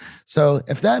supportive. So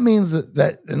if that means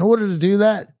that in order to do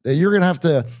that you're going to have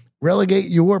to relegate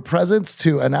your presence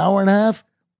to an hour and a half,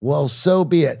 well, so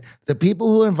be it. The people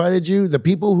who invited you, the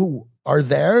people who are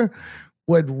there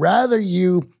would rather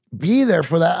you be there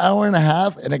for that hour and a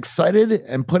half and excited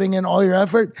and putting in all your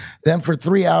effort than for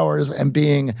 3 hours and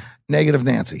being negative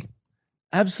Nancy.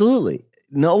 Absolutely.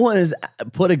 No one has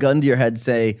put a gun to your head,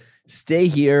 say, stay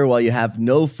here while you have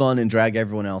no fun and drag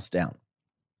everyone else down,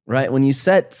 right? When you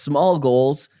set small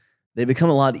goals, they become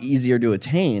a lot easier to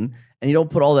attain, and you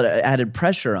don't put all that added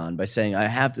pressure on by saying, I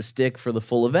have to stick for the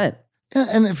full event. Yeah,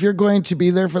 and if you're going to be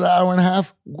there for the hour and a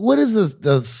half, what is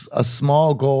a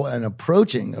small goal and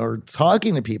approaching or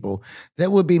talking to people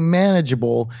that would be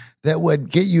manageable, that would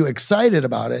get you excited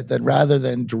about it, that rather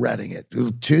than dreading it?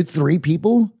 2, 3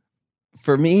 people?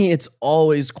 For me, it's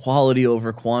always quality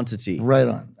over quantity. Right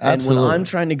on. Absolutely. And when I'm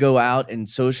trying to go out and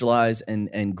socialize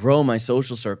and grow my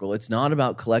social circle, it's not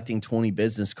about collecting 20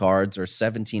 business cards or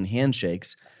 17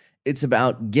 handshakes. It's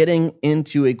about getting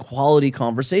into a quality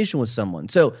conversation with someone.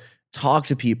 So talk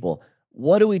to people.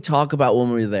 What do we talk about when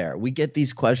we're there? We get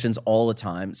these questions all the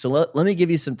time. So let me give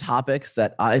you some topics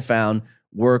that I found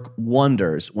work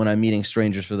wonders when I'm meeting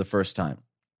strangers for the first time.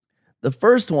 The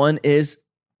first one is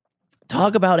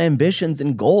talk about ambitions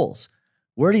and goals.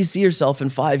 Where do you see yourself in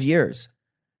 5 years?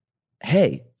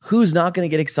 Hey, who's not going to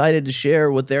get excited to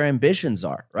share what their ambitions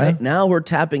are, right? Yeah. Now we're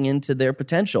tapping into their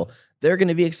potential. They're going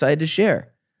to be excited to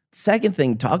share. Second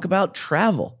thing, talk about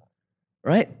travel,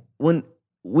 right? When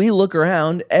we look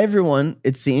around, everyone,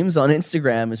 it seems, on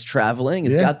Instagram is traveling,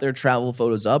 has got their travel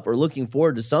photos up or looking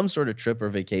forward to some sort of trip or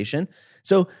vacation.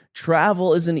 So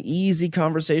travel is an easy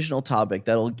conversational topic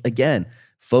that'll, again,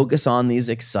 focus on these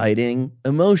exciting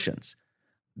emotions.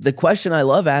 The question I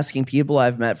love asking people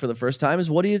I've met for the first time is,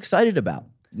 what are you excited about?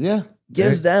 Yeah.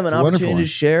 Gives them an It's a wonderful opportunity one. to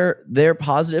share their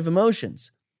positive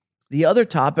emotions. The other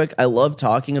topic I love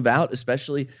talking about,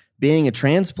 especially being a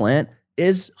transplant,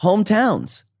 is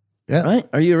hometowns. Yeah. Right?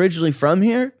 Are you originally from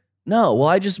here? No. Well,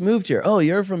 I just moved here. Oh,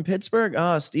 you're from Pittsburgh?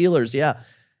 Ah, Steelers. Yeah.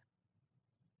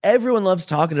 Everyone loves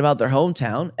talking about their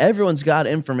hometown. Everyone's got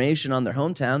information on their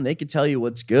hometown. They could tell you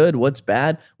what's good, what's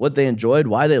bad, what they enjoyed,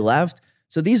 why they left.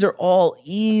 So these are all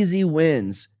easy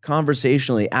wins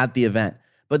conversationally at the event.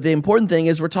 But the important thing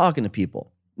is we're talking to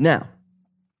people. Now,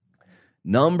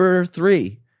 number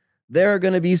 3, there are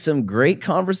going to be some great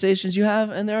conversations you have,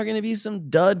 and there are going to be some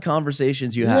dud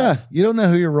conversations you have. Yeah, you don't know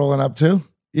who you're rolling up to.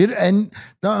 And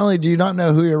not only do you not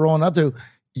know who you're rolling up to,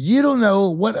 you don't know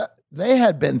what they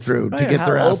had been through to get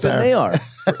their ass there. How open they are.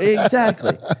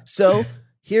 Exactly. So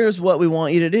here's what we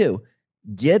want you to do.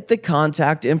 Get the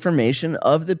contact information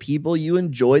of the people you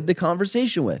enjoyed the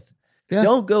conversation with. Yeah.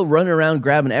 Don't go running around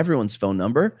grabbing everyone's phone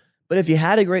number. But if you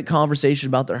had a great conversation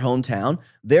about their hometown,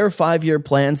 their 5-year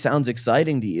plan sounds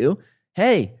exciting to you,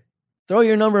 hey, throw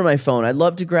your number in my phone. I'd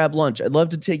love to grab lunch. I'd love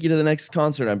to take you to the next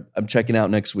concert I'm checking out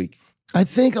next week. I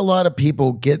think a lot of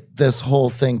people get this whole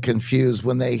thing confused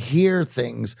when they hear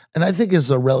things, and I think it's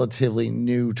a relatively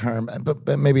new term,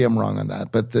 but maybe I'm wrong on that.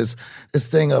 But this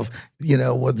thing of,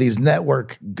 with these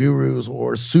network gurus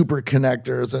or super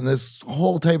connectors and this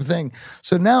whole type of thing.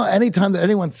 So now anytime that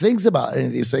anyone thinks about any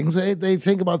of these things, they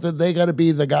think about that they got to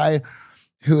be the guy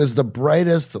who is the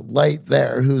brightest light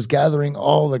there, who's gathering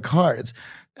all the cards.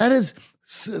 That is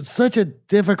such a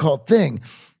difficult thing.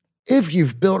 If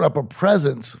you've built up a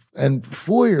presence and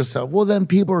for yourself, well, then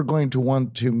people are going to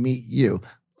want to meet you.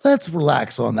 Let's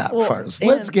relax on that first.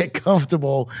 Let's get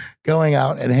comfortable going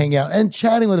out and hanging out and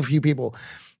chatting with a few people,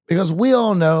 because we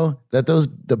all know that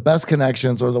the best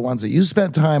connections are the ones that you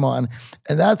spent time on,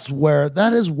 and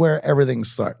that is where everything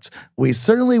starts. We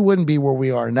certainly wouldn't be where we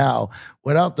are now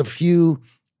without the few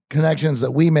connections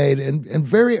that we made and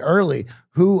very early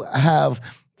who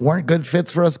weren't good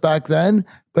fits for us back then,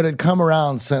 but had come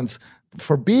around since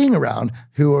for being around,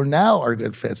 who are now our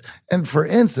good fits. And for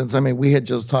instance, we had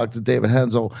just talked to David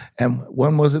Hensel, and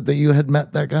when was it that you had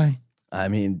met that guy?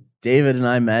 David and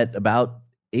I met about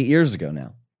 8 years ago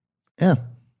now. Yeah.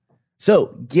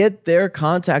 So get their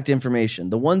contact information.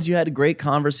 The ones you had a great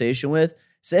conversation with,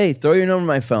 say, throw your number in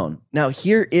my phone. Now,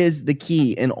 here is the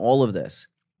key in all of this.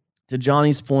 To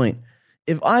Johnny's point,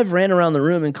 if I've ran around the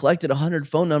room and collected 100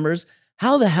 phone numbers,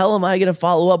 how the hell am I going to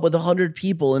follow up with 100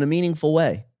 people in a meaningful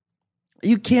way?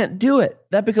 You can't do it.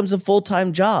 That becomes a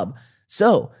full-time job.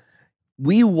 So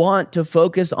we want to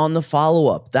focus on the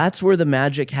follow-up. That's where the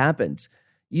magic happens.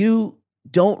 You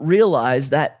don't realize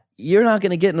that you're not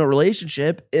going to get in a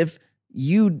relationship if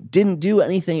you didn't do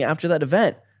anything after that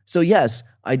event. So yes,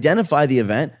 identify the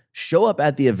event, show up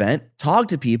at the event, talk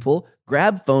to people,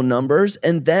 grab phone numbers,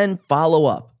 and then follow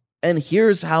up. And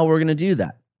here's how we're going to do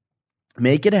that.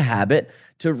 Make it a habit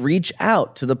to reach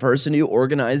out to the person who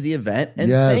organized the event and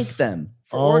thank them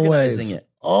for organizing it.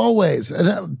 Always.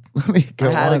 And let me go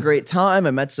I had on. a great time.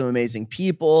 I met some amazing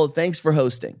people. Thanks for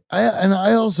hosting.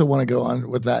 I also want to go on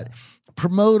with that.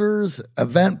 Promoters,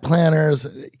 event planners,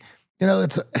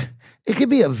 it could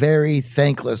be a very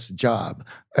thankless job.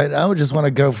 And I would just want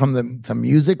to go from the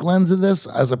music lens of this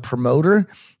as a promoter.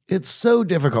 It's so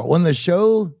difficult. When the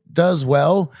show does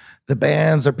well, the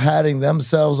bands are patting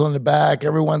themselves on the back.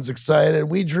 Everyone's excited.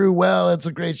 We drew well. It's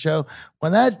a great show.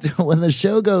 When the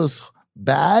show goes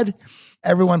bad,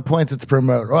 everyone points at the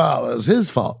promoter. Oh, it was his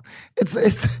fault.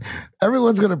 It's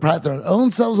everyone's going to pat their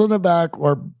own selves on the back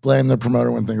or blame the promoter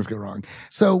when things go wrong.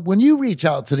 So when you reach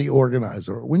out to the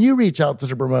organizer, when you reach out to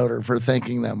the promoter for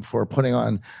thanking them for putting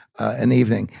on an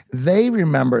evening, they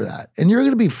remember that. And you're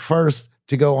going to be first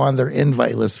to go on their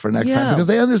invite list for next time, because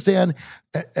they understand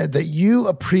that you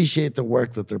appreciate the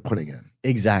work that they're putting in.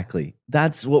 Exactly.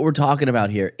 That's what we're talking about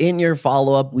here. In your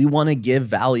follow-up, we want to give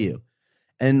value.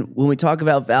 And when we talk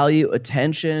about value,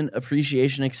 attention,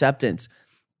 appreciation, acceptance.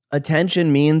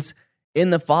 Attention means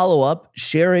in the follow-up,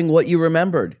 sharing what you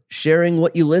remembered, sharing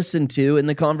what you listened to in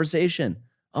the conversation.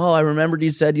 Oh, I remembered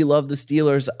you said you love the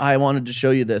Steelers. I wanted to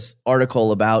show you this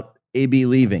article about AB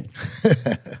leaving.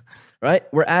 Right?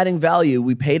 We're adding value.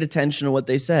 We paid attention to what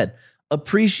they said.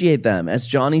 Appreciate them. As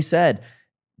Johnny said,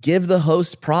 give the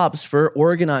host props for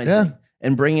organizing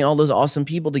and bringing all those awesome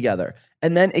people together.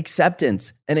 And then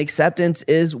acceptance. And acceptance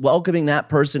is welcoming that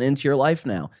person into your life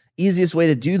now. Easiest way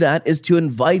to do that is to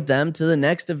invite them to the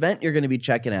next event you're going to be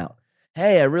checking out.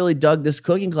 Hey, I really dug this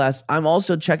cooking class. I'm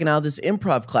also checking out this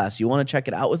improv class. You want to check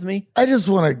it out with me? I just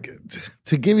want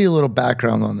to give you a little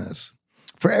background on this.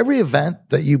 For every event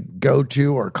that you go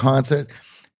to or concert,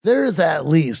 there is at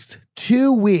least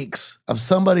 2 weeks of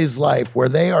somebody's life where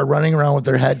they are running around with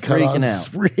their head cut off,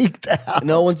 freaked out.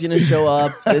 No one's going to show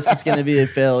up. This is going to be a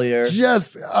failure.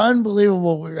 Just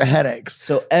unbelievable headaches.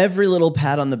 So every little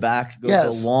pat on the back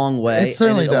goes a long way. It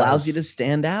certainly and it allows you to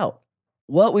stand out.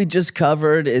 What we just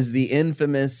covered is the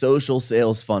infamous social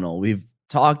sales funnel. We've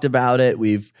talked about it.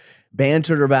 We've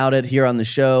bantered about it here on the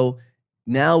show.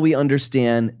 Now we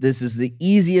understand this is the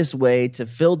easiest way to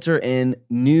filter in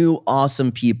new,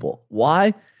 awesome people.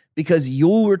 Why? Because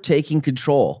you're taking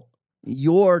control.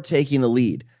 You're taking the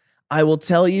lead. I will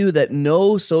tell you that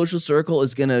no social circle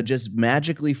is going to just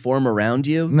magically form around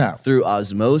you through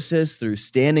osmosis, through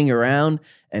standing around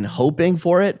and hoping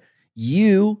for it.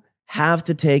 You have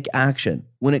to take action.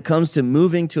 When it comes to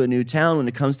moving to a new town, when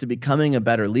it comes to becoming a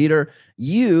better leader,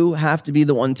 you have to be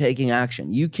the one taking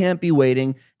action. You can't be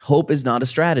waiting. Hope is not a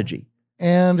strategy.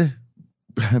 And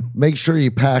make sure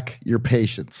you pack your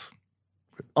patience.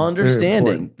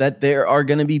 Understanding that there are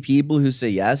going to be people who say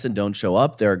yes and don't show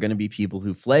up. There are going to be people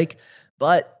who flake.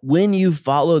 But when you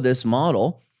follow this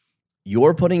model,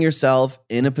 you're putting yourself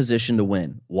in a position to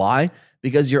win. Why?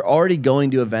 Because you're already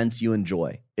going to events you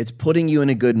enjoy. It's putting you in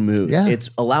a good mood. Yeah. It's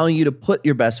allowing you to put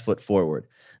your best foot forward.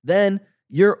 Then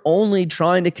you're only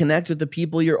trying to connect with the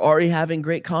people you're already having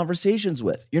great conversations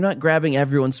with. You're not grabbing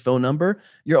everyone's phone number.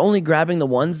 You're only grabbing the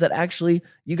ones that actually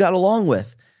you got along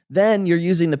with. Then you're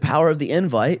using the power of the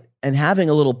invite and having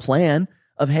a little plan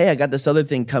of, hey, I got this other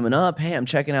thing coming up. Hey, I'm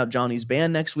checking out Johnny's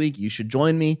band next week. You should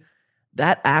join me.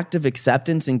 That act of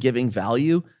acceptance and giving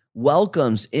value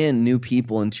welcomes in new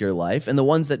people into your life. And the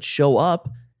ones that show up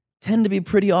tend to be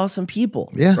pretty awesome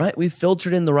people, right? We've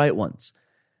filtered in the right ones.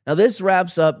 Now, this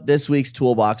wraps up this week's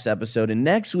Toolbox episode. In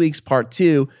next week's part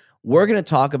 2, we're going to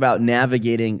talk about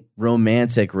navigating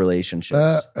romantic relationships.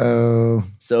 Uh-oh.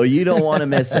 So you don't want to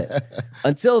miss it.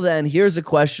 Until then, here's a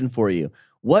question for you.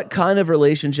 What kind of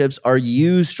relationships are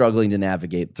you struggling to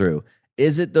navigate through?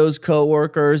 Is it those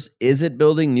coworkers? Is it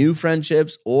building new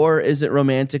friendships? Or is it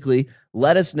romantically?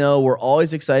 Let us know. We're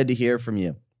always excited to hear from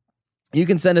you. You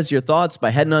can send us your thoughts by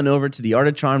heading on over to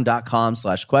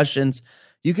theartofcharm.com/questions.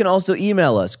 You can also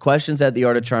email us,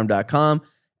 questions@theartofcharm.com.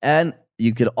 And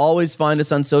you could always find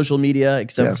us on social media,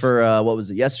 except for,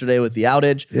 yesterday with the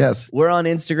outage. Yes. We're on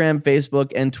Instagram,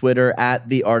 Facebook, and Twitter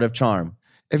 @TheArtOfCharm.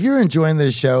 If you're enjoying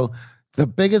this show, the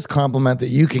biggest compliment that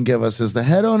you can give us is to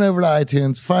head on over to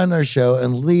iTunes, find our show,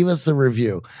 and leave us a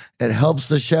review. It helps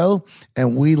the show,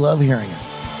 and we love hearing it.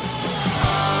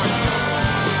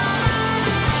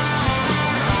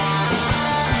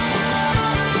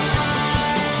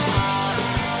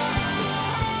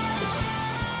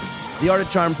 The Art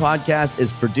of Charm podcast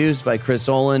is produced by Chris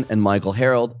Olin and Michael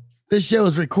Harold. This show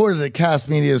is recorded at Cast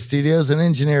Media Studios and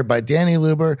engineered by Danny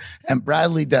Luber and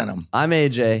Bradley Denham. I'm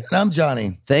AJ. And I'm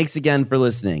Johnny. Thanks again for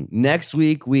listening. Next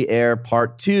week, we air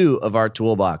part 2 of our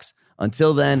Toolbox.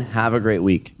 Until then, have a great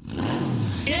week.